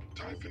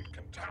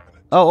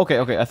 Oh, okay,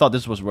 okay. I thought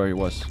this was where he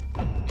was.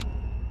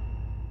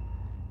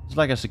 It's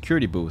like a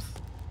security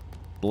booth.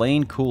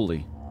 Blaine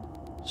Cooley.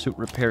 Suit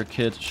repair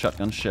kit,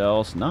 shotgun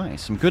shells.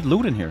 Nice. Some good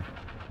loot in here.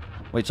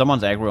 Wait,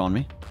 someone's aggro on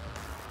me.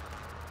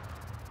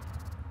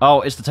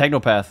 Oh, it's the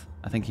Technopath.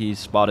 I think he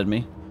spotted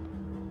me.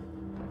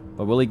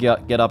 But will he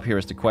get up here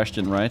is the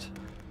question, right?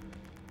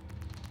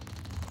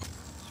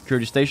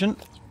 Security station.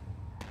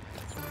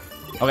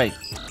 Okay,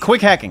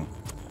 quick hacking.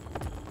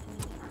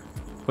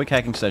 Quick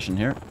hacking session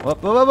here.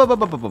 Whoop, whoop, whoop, whoop,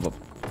 whoop, whoop, whoop.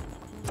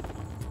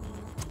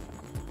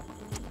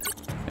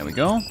 There we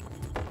go.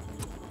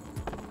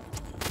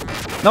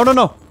 No, no,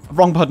 no.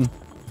 Wrong button.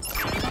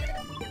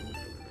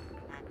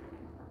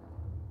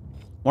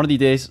 One of these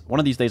days,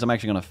 I'm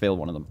actually gonna fail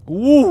one of them.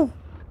 Ooh.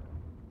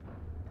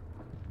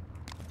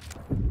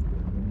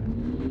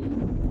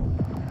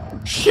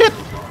 Shit!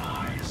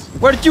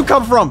 Where did you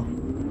come from?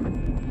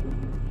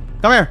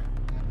 Come here.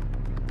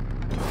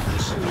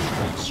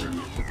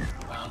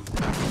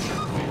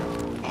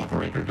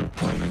 Operator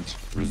deployment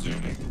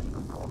resuming.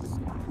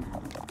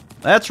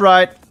 That's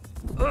right.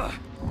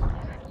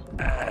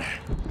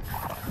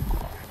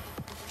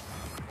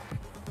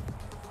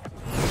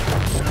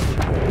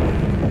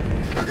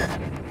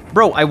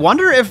 Bro, I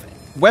wonder if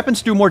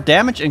weapons do more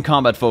damage in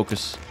combat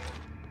focus.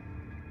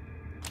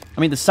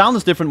 I mean, the sound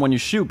is different when you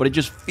shoot, but it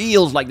just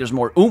feels like there's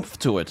more oomph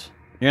to it.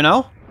 You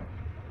know?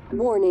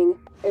 Warning.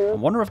 I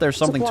wonder if there's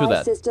something to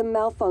that. System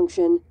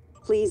malfunction.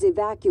 Please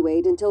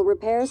evacuate until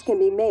repairs can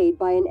be made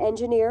by an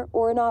engineer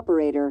or an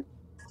operator.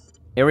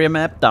 Area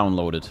map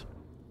downloaded.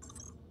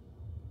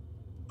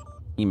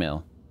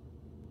 Email.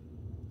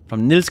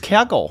 From Nils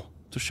Kjærgaard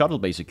to Shuttle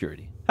Bay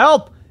Security.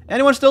 Help!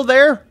 Anyone still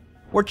there?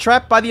 We're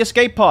trapped by the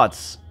escape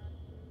pods.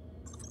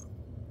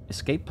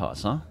 Escape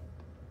pods, huh?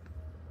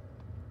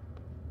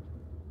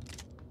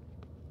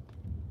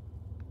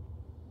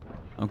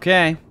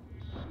 Okay.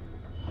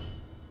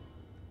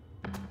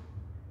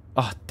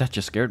 Oh, that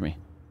just scared me.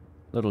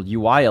 Little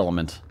UI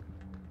element.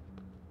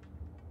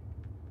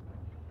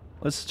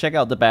 Let's check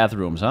out the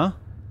bathrooms, huh?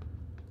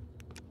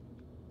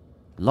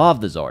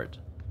 Love this art.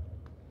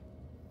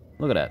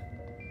 Look at that.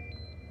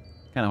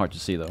 Kind of hard to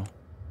see, though.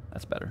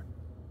 That's better.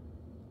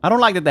 I don't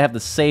like that they have the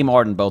same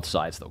art on both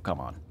sides, though. Come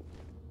on.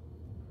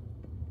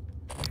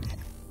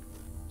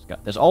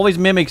 There's always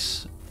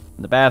mimics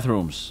in the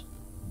bathrooms.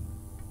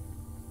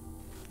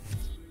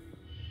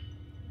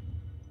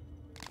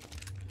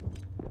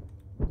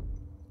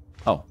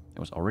 Oh, it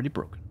was already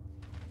broken.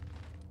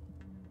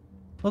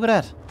 Look at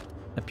that.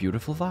 A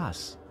beautiful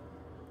vase.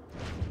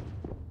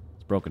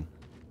 It's broken.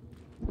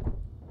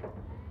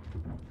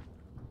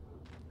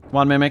 Come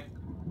on, Mimic.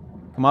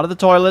 Come out of the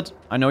toilet.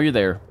 I know you're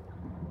there.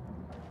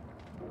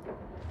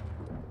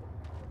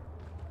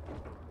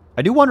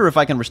 I do wonder if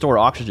I can restore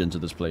oxygen to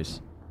this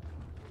place.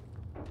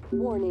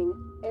 Warning.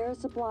 Air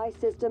supply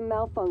system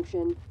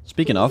malfunction.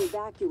 Speaking of,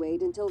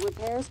 evacuate until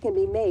repairs can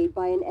be made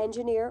by an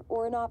engineer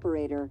or an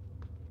operator.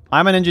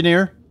 I'm an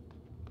engineer.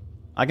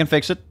 I can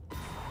fix it.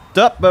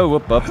 There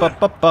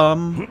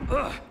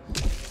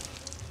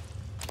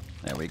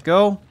we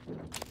go.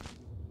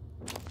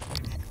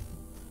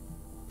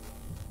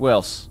 Who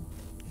else?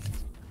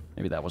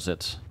 Maybe that was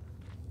it.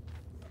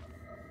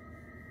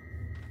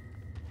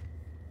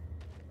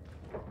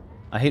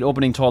 I hate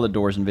opening toilet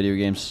doors in video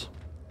games.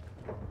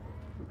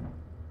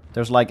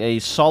 There's like a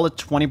solid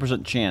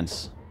 20%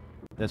 chance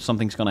that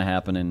something's gonna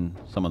happen in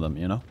some of them,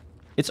 you know?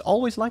 It's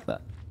always like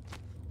that.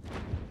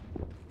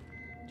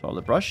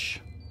 Toilet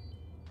brush.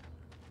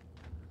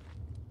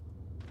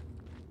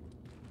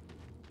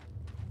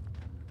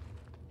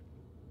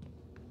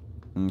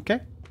 Okay.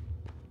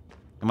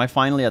 Am I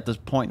finally at this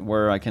point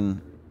where I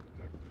can...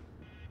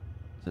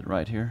 Is it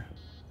right here?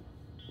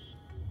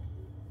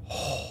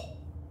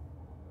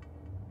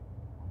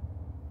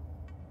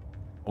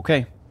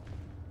 Okay.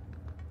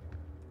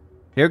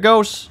 Here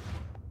goes.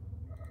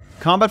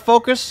 Combat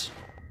focus.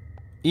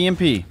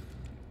 EMP.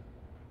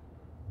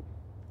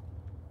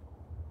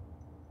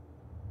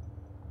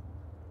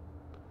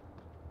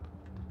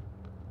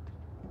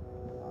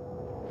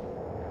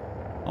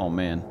 Oh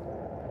man.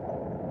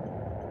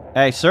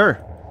 Hey, sir.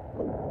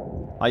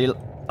 How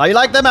you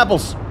like them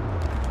apples?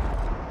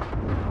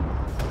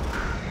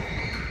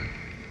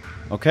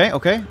 Okay,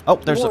 okay. Oh,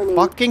 there's Warning, a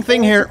fucking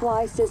thing air here.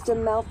 Supply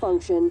system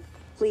malfunction.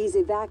 Please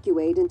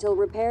evacuate until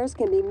repairs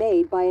can be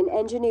made by an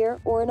engineer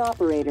or an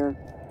operator.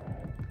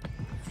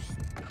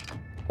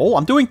 Oh,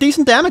 I'm doing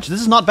decent damage.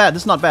 This is not bad.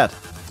 This is not bad.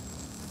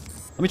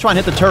 Let me try and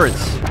hit the turrets.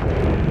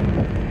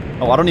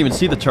 Oh, I don't even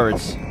see the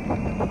turrets.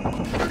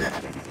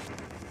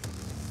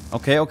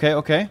 Okay, okay,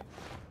 okay.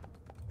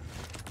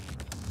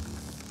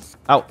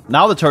 Oh,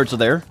 now the turrets are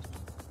there.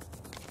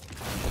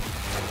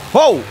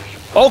 Whoa!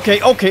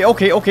 Okay, okay,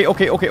 okay, okay,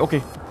 okay, okay,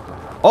 okay.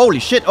 Holy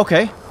shit,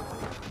 okay.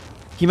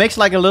 He makes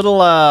like a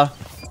little,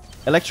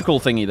 electrical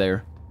thingy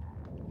there.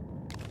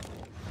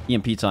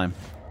 EMP time.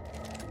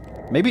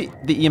 Maybe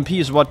the EMP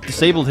is what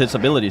disabled his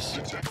abilities.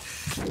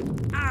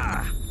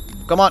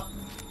 Come on.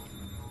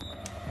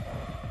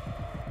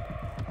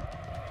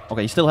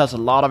 Okay, he still has a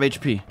lot of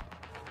HP.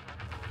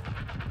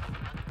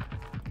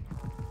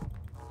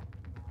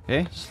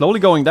 Okay, slowly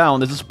going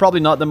down. This is probably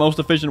not the most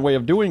efficient way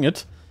of doing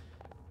it.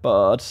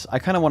 But I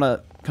kind of want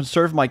to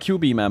conserve my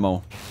Q-beam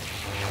ammo.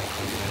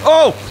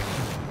 Oh!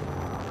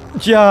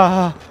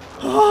 Yeah!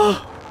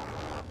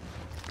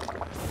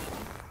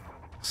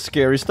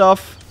 Scary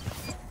stuff.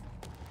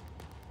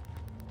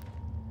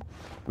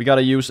 We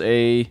gotta use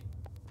another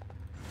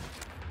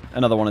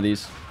one of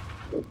these.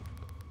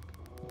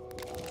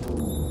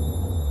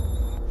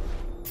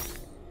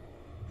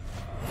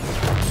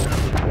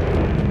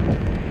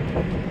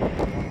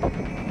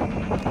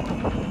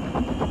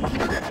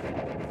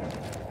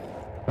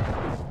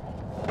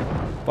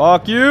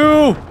 Fuck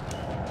you!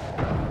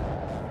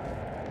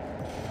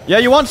 Yeah,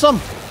 you want some?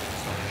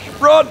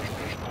 Run!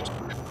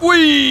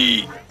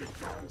 Whee!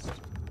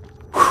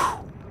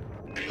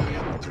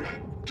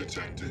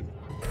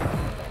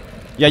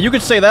 Yeah, you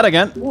could say that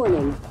again.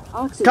 Warning,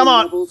 oxygen Come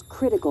on. levels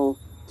critical.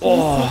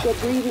 Please take a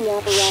breathing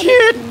apparatus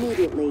Shit.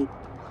 immediately.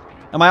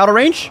 Am I out of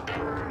range?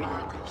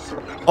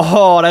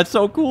 Oh, that's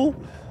so cool.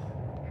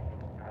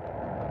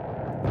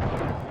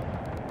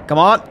 Come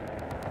on.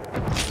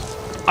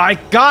 I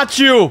got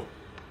you!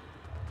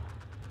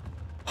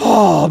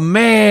 Oh,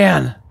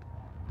 man.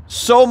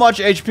 So much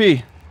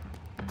HP.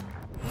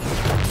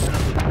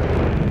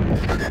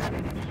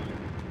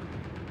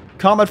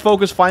 Combat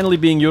focus finally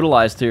being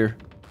utilized here.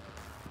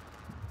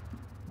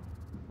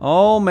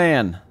 Oh,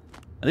 man.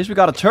 At least we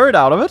got a turret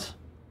out of it.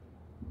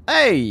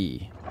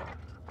 Hey!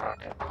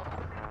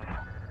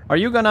 Are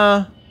you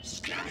gonna...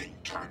 Scanning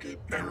target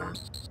error.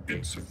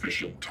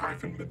 Insufficient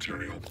Typhon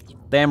material.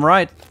 Damn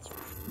right.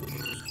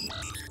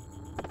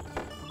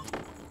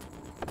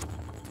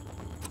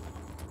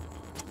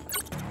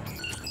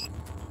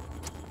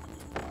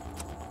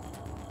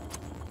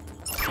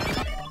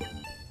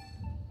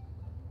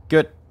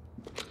 Good.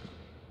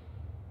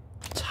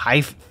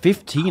 Type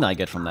 15 I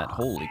get from that.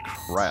 Holy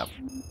crap.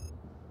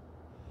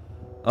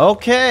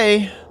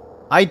 Okay.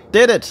 I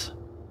did it.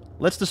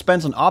 Let's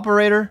dispense an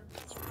operator.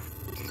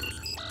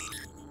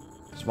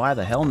 Why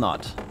the hell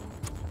not?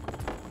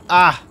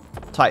 Ah!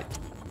 Tight.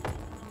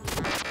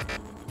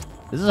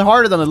 This is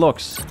harder than it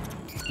looks.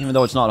 Even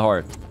though it's not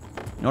hard.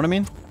 You know what I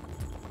mean?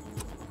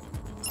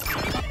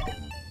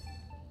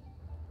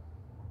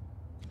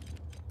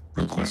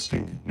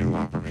 Requesting new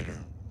operator.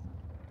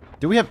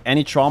 Do we have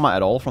any trauma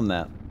at all from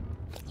that?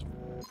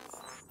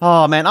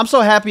 Oh man, I'm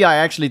so happy I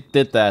actually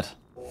did that.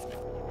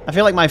 I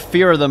feel like my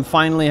fear of them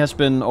finally has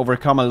been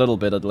overcome a little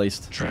bit at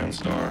least.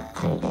 Transtar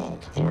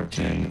Cobalt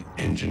 410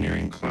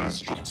 Engineering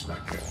Class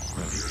Inspector.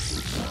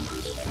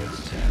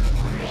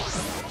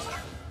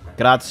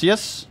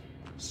 Gracias.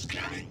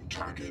 Scanning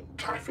target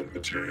Typhon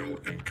material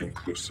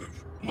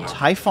inconclusive.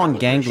 Typhon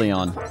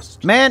Ganglion.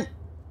 Man!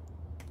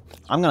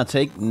 I'm gonna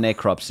take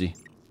necropsy.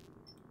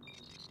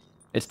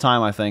 It's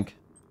time, I think.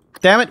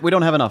 Damn it, we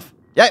don't have enough.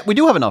 Yeah, we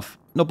do have enough.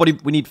 No,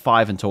 but we need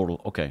 5 in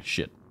total. Okay,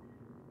 shit.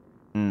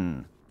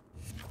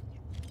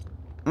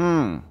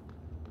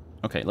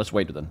 Okay, let's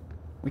wait then.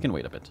 We can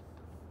wait a bit.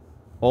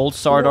 Old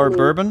Sardar Warning,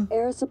 Bourbon.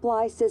 Air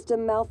supply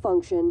system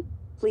malfunction.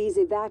 Please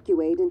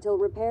evacuate until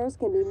repairs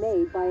can be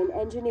made by an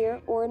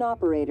engineer or an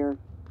operator.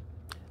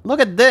 Look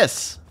at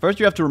this! First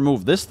you have to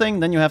remove this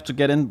thing, then you have to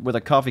get in with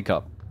a coffee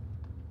cup.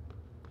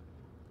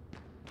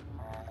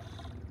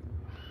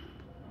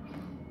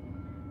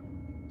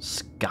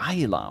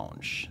 Sky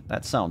Lounge.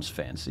 That sounds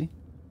fancy.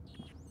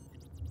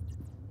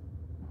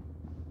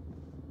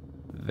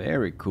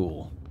 Very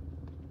cool.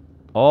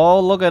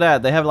 Oh, look at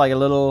that. They have like a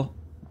little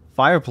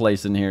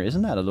fireplace in here.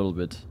 Isn't that a little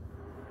bit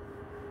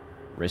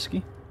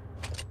risky?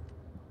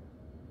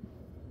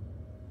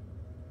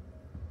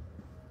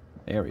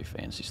 Very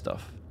fancy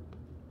stuff.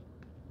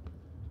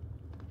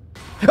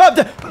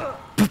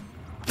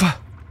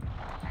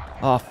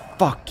 Oh,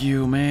 fuck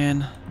you,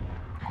 man.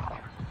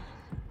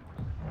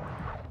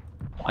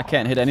 I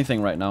can't hit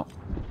anything right now.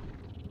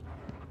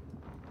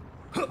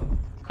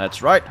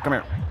 That's right. Come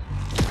here.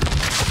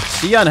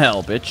 See ya in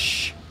hell,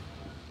 bitch.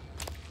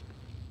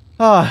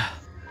 Ah.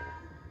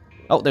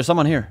 Oh, there's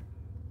someone here.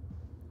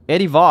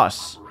 Eddie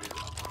Voss.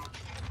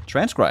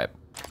 Transcribe.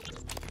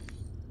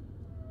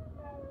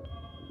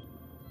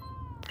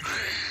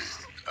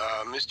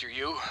 Mr.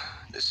 Yu,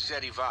 this is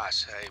Eddie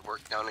Voss. I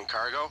work down in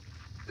cargo.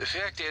 The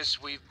fact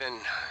is, we've been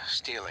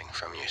stealing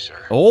from you,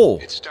 sir. Oh.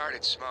 It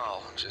started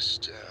small,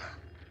 just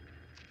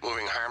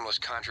moving harmless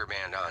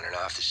contraband on and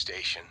off the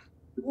station.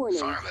 Warning.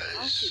 Farmers,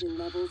 Oxygen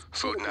levels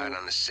food critical. not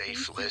on the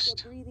safe Please list.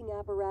 seek a breathing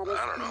apparatus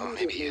I don't know,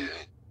 maybe you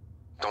immediately.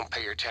 don't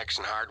pay your tax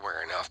and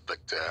hardware enough, but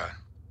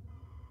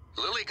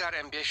Lily got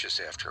ambitious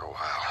after a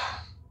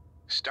while.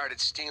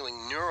 Started stealing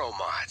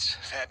neuromods,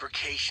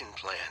 fabrication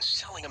plans,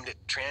 selling them to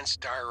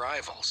TranStar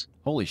rivals.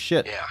 Holy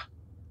shit. Yeah.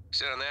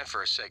 Sit on that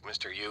for a sec,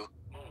 Mr. Yu.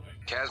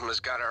 Chasma's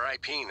got our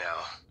IP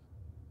now.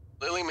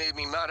 Lily made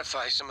me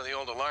modify some of the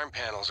old alarm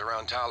panels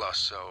around Talos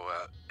so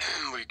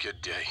we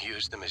could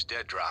use them as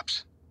dead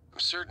drops. I'm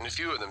certain a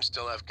few of them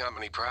still have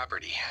company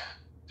property.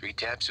 3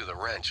 taps of the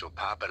wrench will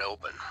pop it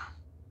open.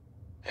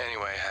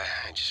 Anyway,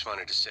 I just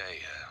wanted to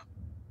say,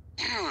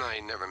 I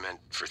never meant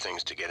for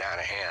things to get out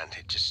of hand.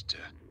 It just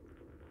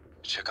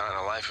took on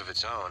a life of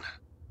its own.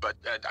 But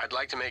I'd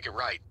like to make it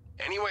right.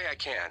 Any way I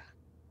can.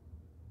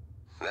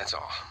 That's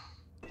all.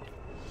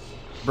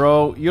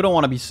 Bro, you don't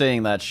want to be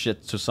saying that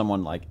shit to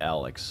someone like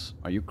Alex.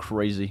 Are you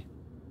crazy?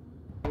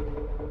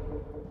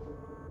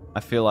 I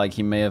feel like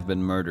he may have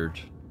been murdered.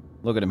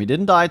 Look at him. He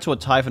didn't die to a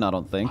typhon, I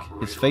don't think.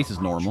 His face is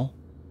normal.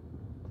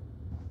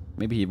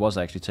 Maybe he was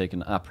actually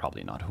taken...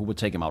 probably not. Who would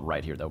take him out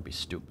right here? That would be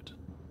stupid.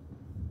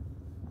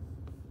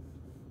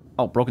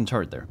 Oh, broken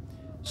turret there.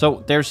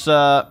 So, there's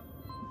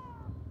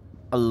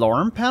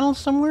alarm panels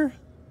somewhere?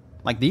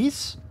 Like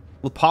these?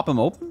 We'll pop them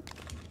open?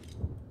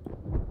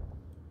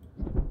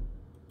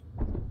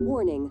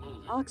 Warning.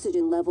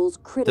 Oxygen levels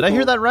critical. Did I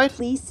hear that right?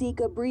 Please seek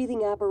a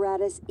breathing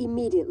apparatus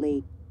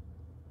immediately.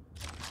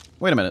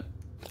 Wait a minute.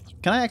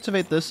 Can I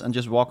activate this and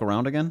just walk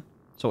around again?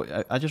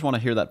 So, I just want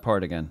to hear that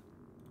part again.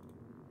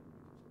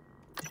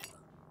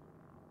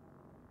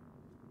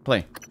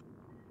 Play.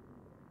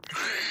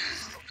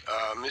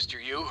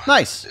 Mr. Yu?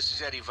 Nice! This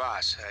is Eddie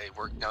Voss. I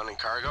work down in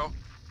cargo.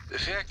 The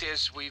fact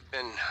is, we've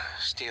been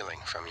stealing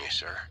from you,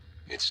 sir.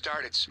 It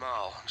started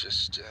small,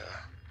 just,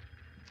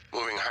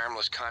 moving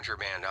harmless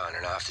contraband on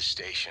and off the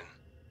station.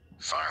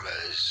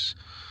 Farmers,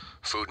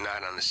 food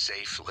not on the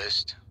safe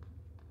list.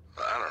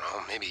 I don't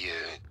know, maybe you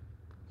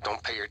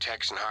don't pay your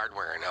tax and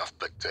hardware enough,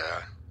 but,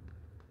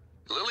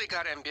 Lily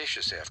got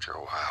ambitious after a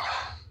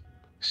while.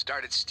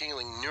 Started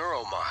stealing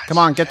neuromods. Come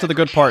on, get to the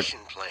good part.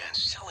 Fabrication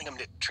plans, selling them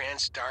to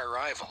TranStar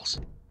rivals.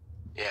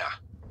 Yeah.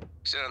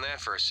 Sit on that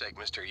for a sec,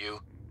 Mr.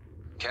 Yu.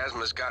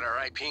 Chasma's got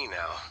our IP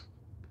now.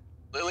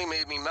 Lily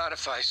made me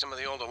modify some of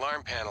the old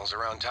alarm panels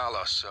around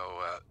Talos, so,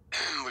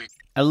 we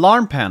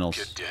Alarm panels.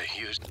 could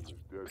use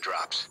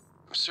drops.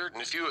 I'm certain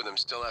a few of them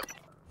still have...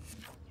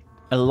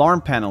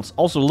 Alarm panels.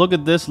 Also, look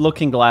at this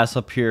looking glass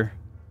up here.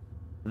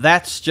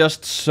 That's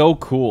just so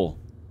cool.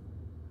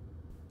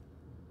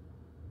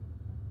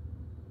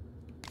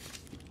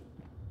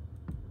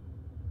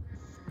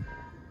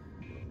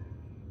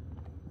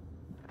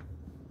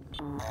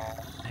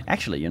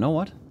 Actually, you know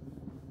what?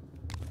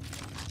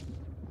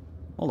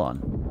 Hold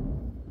on.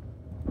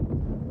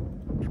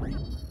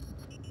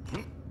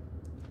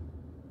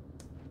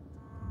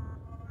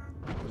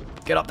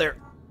 Get up there.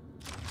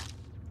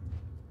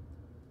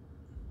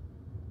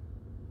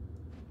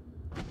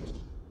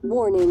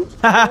 Warning.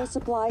 Air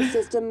supply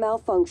system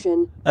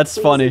malfunction. That's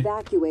Please funny.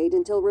 evacuate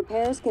until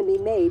repairs can be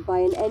made by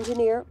an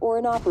engineer or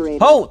an operator.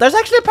 Oh, there's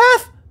actually a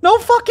path! No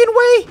fucking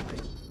way!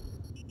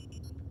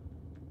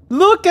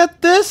 Look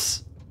at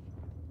this!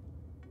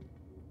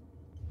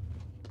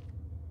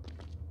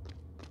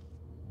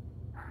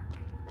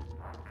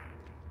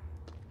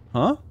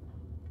 Huh?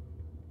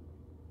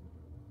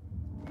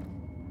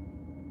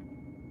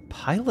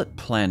 Pilot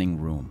planning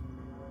room.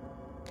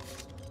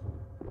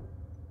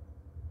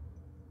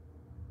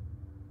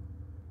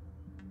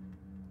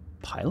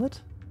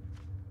 Pilot?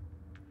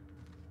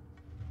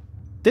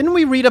 Didn't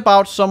we read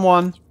about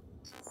someone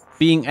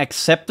being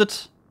accepted?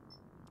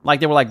 Like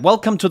they were like,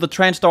 welcome to the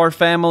TranStar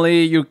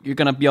family, you're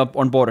gonna be up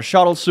on board a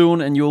shuttle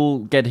soon and you'll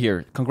get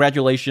here.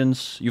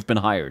 Congratulations, you've been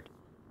hired.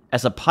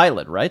 As a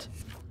pilot, right?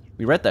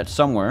 We read that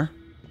somewhere.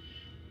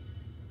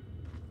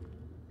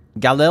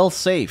 Galil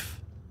Safe.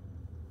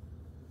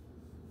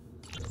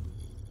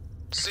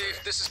 Steve,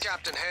 this is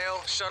Captain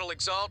Hale, Shuttle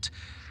Exalt.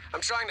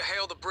 I'm trying to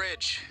hail the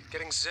bridge,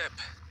 getting zip.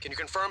 Can you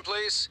confirm,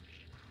 please?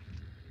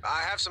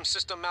 I have some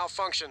system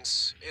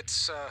malfunctions.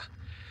 It's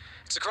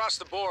across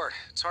the board.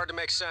 It's hard to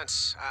make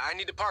sense. I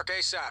need to park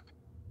ASAP.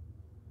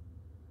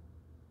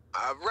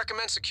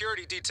 Recommend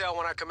security detail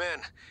when I come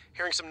in.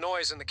 Hearing some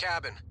noise in the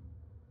cabin.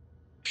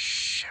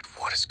 Shit,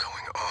 what is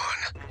going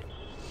on?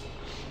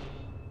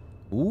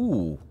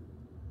 Ooh.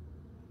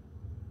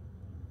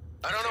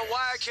 I don't know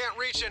why I can't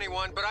reach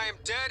anyone, but I am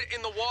dead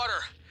in the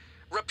water.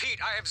 Repeat,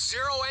 I have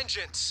 0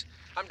 engines.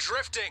 I'm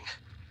drifting.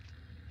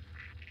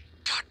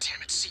 God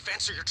damn it, Steve,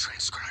 answer your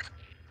transcribe.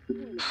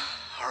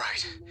 All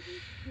right.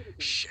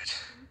 Shit.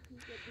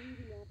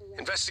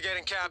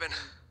 Investigating cabin.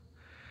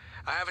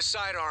 I have a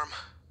sidearm.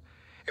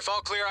 If all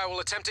clear, I will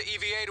attempt to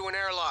EVA to an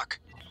airlock.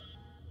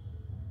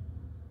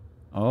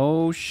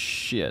 Oh,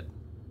 shit.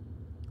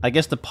 I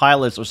guess the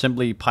pilots are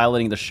simply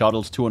piloting the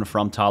shuttles to and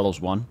from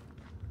Talos 1.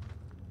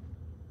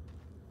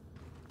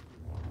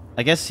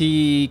 I guess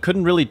he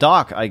couldn't really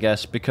dock, I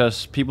guess,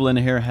 because people in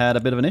here had a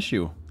bit of an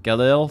issue.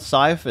 Galil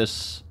Saif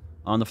is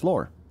on the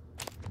floor.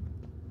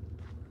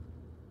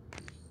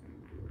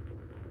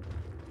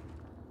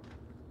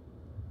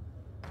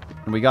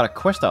 And we got a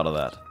quest out of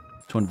that.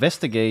 To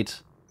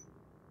investigate...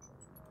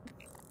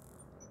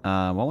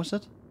 what was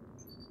it?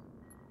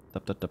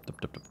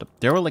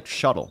 Derelict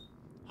shuttle.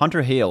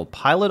 Hunter Hale,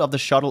 pilot of the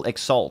shuttle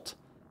Exalt.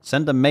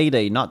 Send a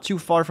mayday not too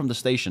far from the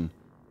station.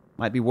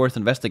 Might be worth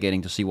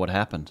investigating to see what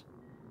happened.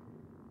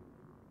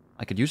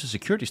 I could use a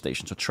security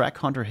station to track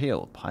Hunter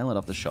Hale, pilot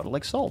of the shuttle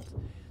Exalt.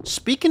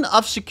 Speaking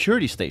of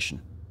security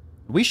station,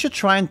 we should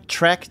try and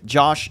track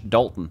Josh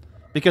Dalton.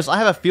 Because I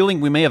have a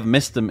feeling we may have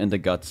missed him in the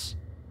guts.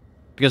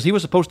 Because he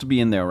was supposed to be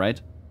in there, right?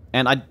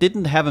 And I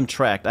didn't have him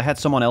tracked. I had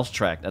someone else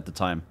tracked at the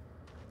time.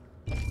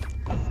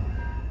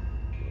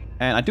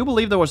 And I do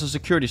believe there was a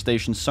security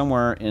station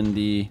somewhere in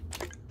the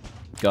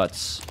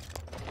guts.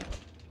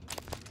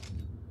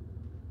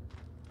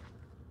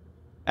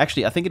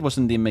 Actually, I think it was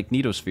in the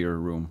magnetosphere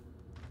room.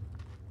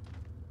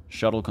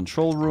 Shuttle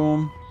control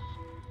room.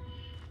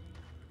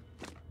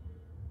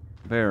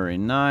 Very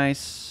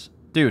nice.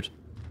 Dude,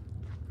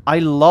 I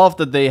love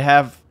that they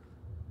have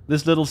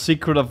this little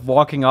secret of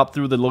walking up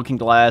through the looking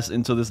glass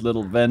into this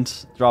little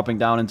vent, dropping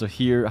down into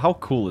here. How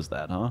cool is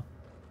that, huh?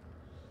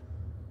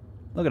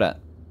 Look at that.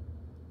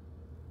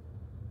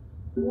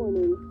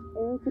 Warning,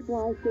 air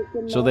supply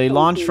system So they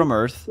launch from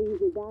Earth. Please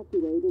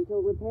evacuate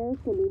until repairs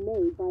can be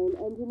made by an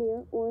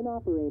engineer or an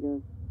operator.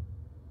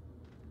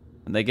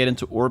 And they get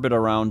into orbit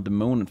around the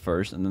moon at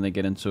first, and then they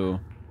get into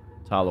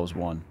Talos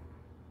 1.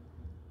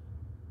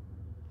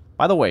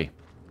 By the way,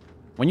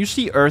 when you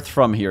see Earth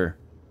from here,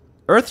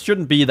 Earth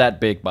shouldn't be that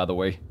big, by the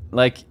way.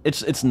 Like,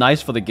 it's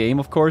nice for the game,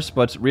 of course,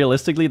 but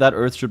realistically, that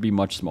Earth should be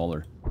much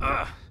smaller.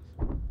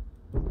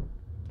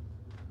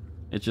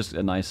 It's just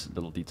a nice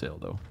little detail,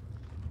 though.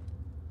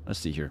 Let's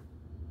see here.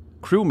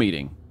 Crew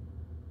meeting.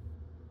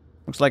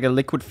 Looks like a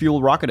liquid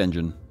fuel rocket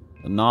engine.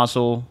 The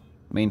nozzle,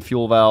 main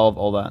fuel valve,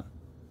 all that.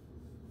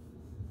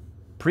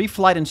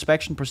 Pre-flight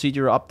inspection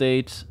procedure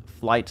update.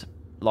 Flight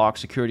log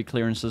security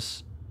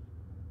clearances.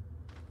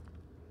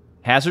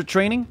 Hazard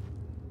training.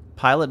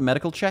 Pilot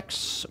medical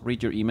checks.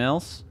 Read your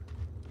emails.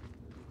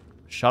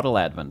 Shuttle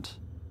advent.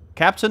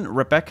 Captain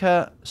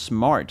Rebecca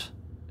Smart.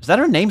 Is that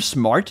her name,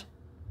 Smart?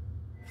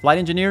 Flight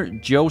engineer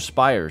Joe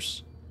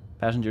Spires.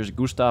 Passengers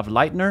Gustav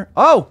Leitner.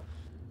 Oh!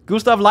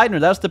 Gustav Leitner,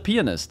 that's the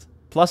pianist.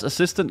 Plus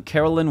assistant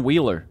Carolyn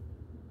Wheeler.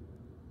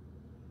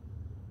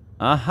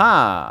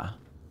 Aha!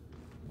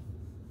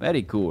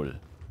 Very cool.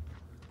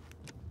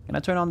 Can I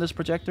turn on this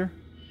projector?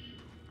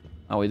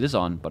 Oh, it is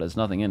on, but there's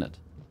nothing in it.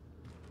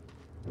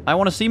 I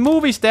want to see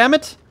movies, damn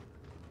it!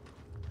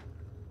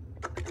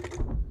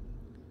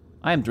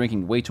 I am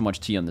drinking way too much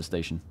tea on this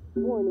station.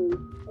 Warning,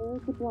 air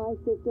supply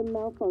system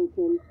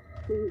malfunction.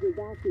 Please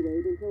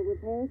evacuate until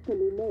repairs can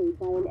be made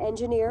by an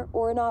engineer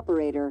or an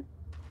operator.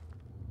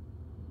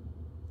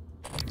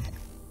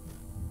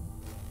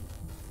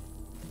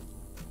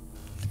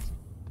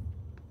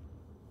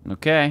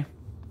 Okay.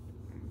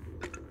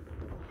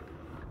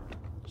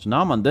 So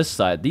now I'm on this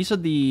side. These are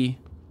the...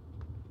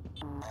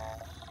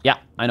 Yeah,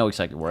 I know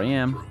exactly where I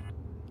am.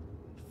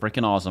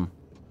 Freaking awesome.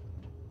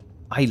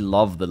 I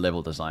love the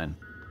level design.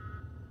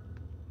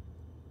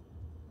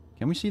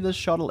 Can we see this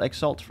shuttle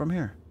Exalt from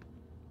here?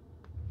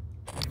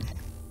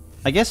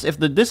 I guess if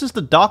this is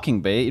the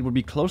docking bay, it would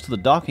be close to the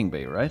docking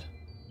bay, right?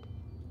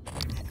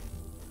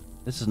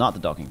 This is not the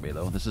docking bay,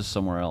 though. This is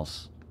somewhere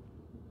else.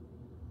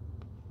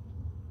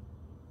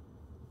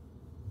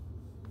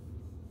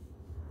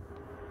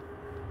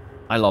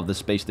 I love this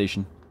space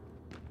station.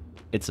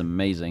 It's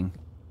amazing.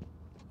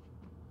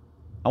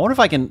 I wonder if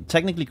I can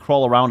technically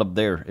crawl around up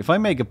there. If I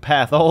make a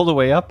path all the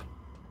way up.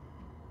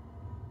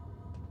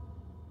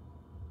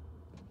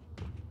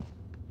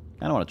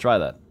 I don't want to try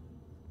that.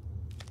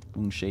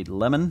 Moonshade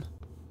Lemon.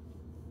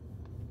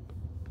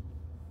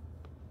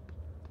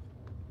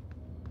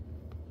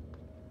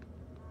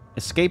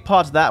 Escape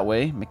pods that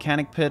way.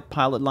 Mechanic pit,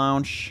 pilot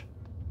lounge.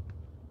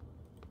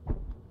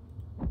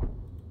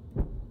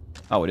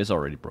 Oh, it is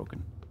already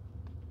broken.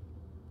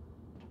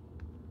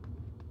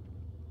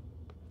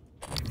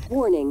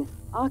 Warning,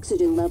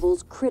 oxygen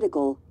levels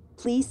critical.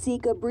 Please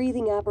seek a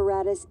breathing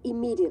apparatus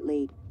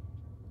immediately.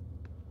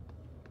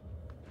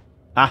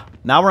 Ah,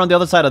 now we're on the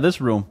other side of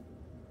this room.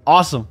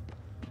 Awesome.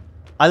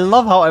 I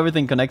love how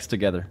everything connects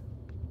together.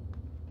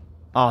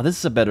 Oh, this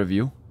is a better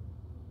view.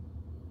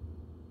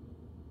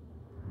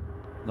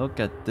 Look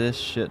at this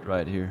shit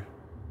right here.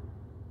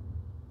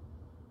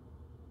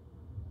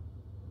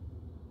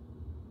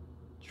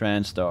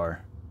 TranStar.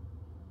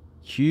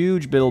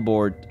 Huge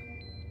billboard.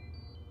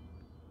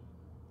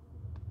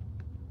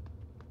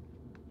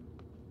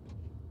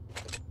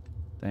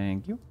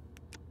 Thank you.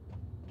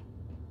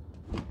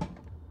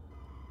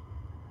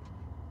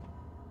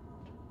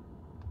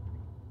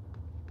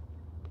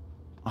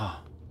 Oh.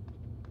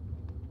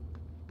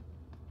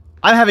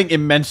 I'm having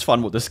immense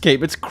fun with this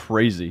game. It's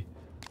crazy.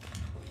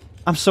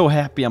 I'm so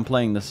happy I'm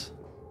playing this.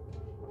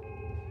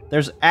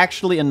 There's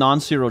actually a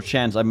non-zero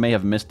chance I may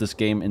have missed this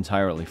game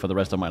entirely for the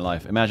rest of my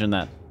life. Imagine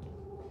that.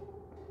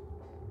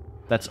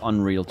 That's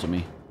unreal to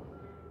me.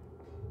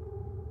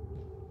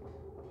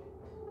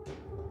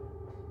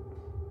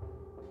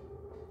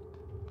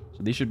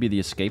 So these should be the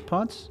escape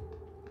pods?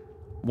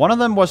 One of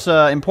them was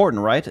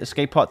important, right?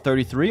 Escape pod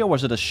 33, or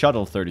was it a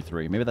shuttle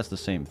 33? Maybe that's the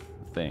same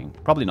thing.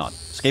 Probably not.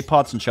 Escape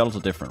pods and shuttles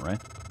are different,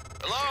 right?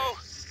 Hello?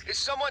 Is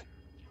someone...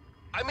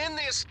 I'm in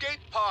the escape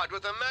pod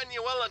with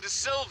Emanuela de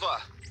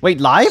Silva. Wait,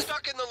 live?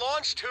 Stuck in the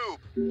launch tube.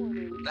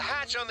 The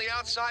hatch on the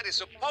outside is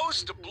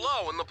supposed to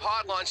blow when the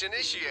pod launch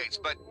initiates,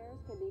 but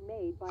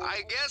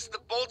I guess the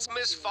bolts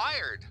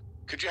misfired.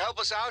 Could you help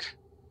us out?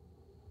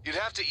 You'd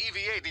have to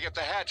EVA to get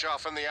the hatch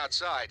off from the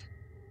outside.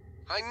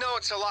 I know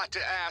it's a lot to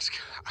ask.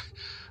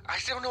 I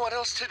don't know what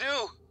else to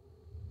do.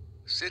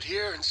 Sit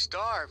here and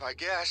starve, I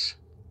guess.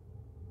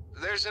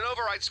 There's an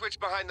override switch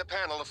behind the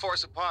panel to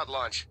force a pod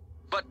launch.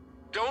 But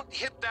don't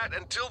hit that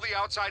until the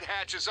outside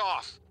hatch is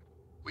off.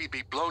 We'd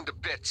be blown to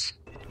bits.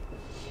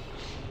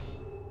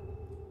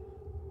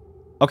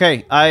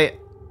 Okay,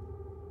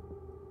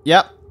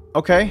 Yep,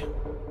 okay.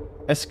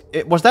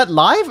 Was that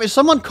live? Is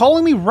someone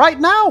calling me right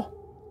now?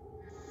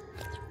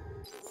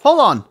 Hold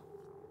on.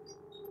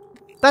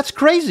 That's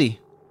crazy.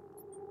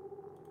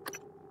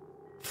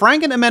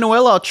 Frank and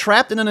Emanuela are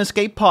trapped in an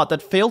escape pod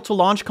that failed to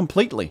launch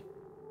completely.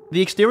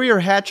 The exterior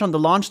hatch on the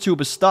launch tube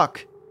is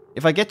stuck.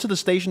 If I get to the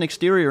station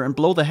exterior and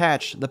blow the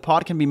hatch, the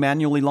pod can be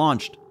manually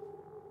launched.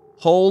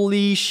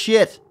 Holy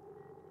shit.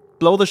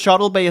 Blow the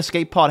shuttle bay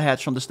escape pod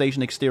hatch from the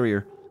station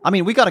exterior. I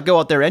mean, we gotta go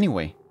out there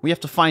anyway. We have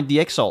to find the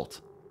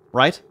Exalt,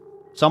 right?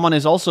 Someone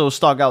is also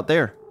stuck out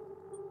there.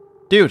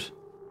 Dude.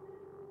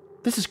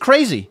 This is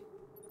crazy.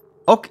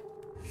 Okay.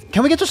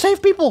 Can we get to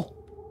save people?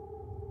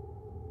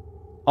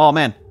 Oh,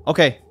 man.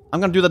 Okay. I'm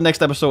gonna do that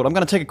next episode. I'm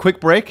gonna take a quick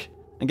break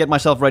and get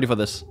myself ready for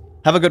this.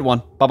 Have a good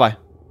one. Bye-bye.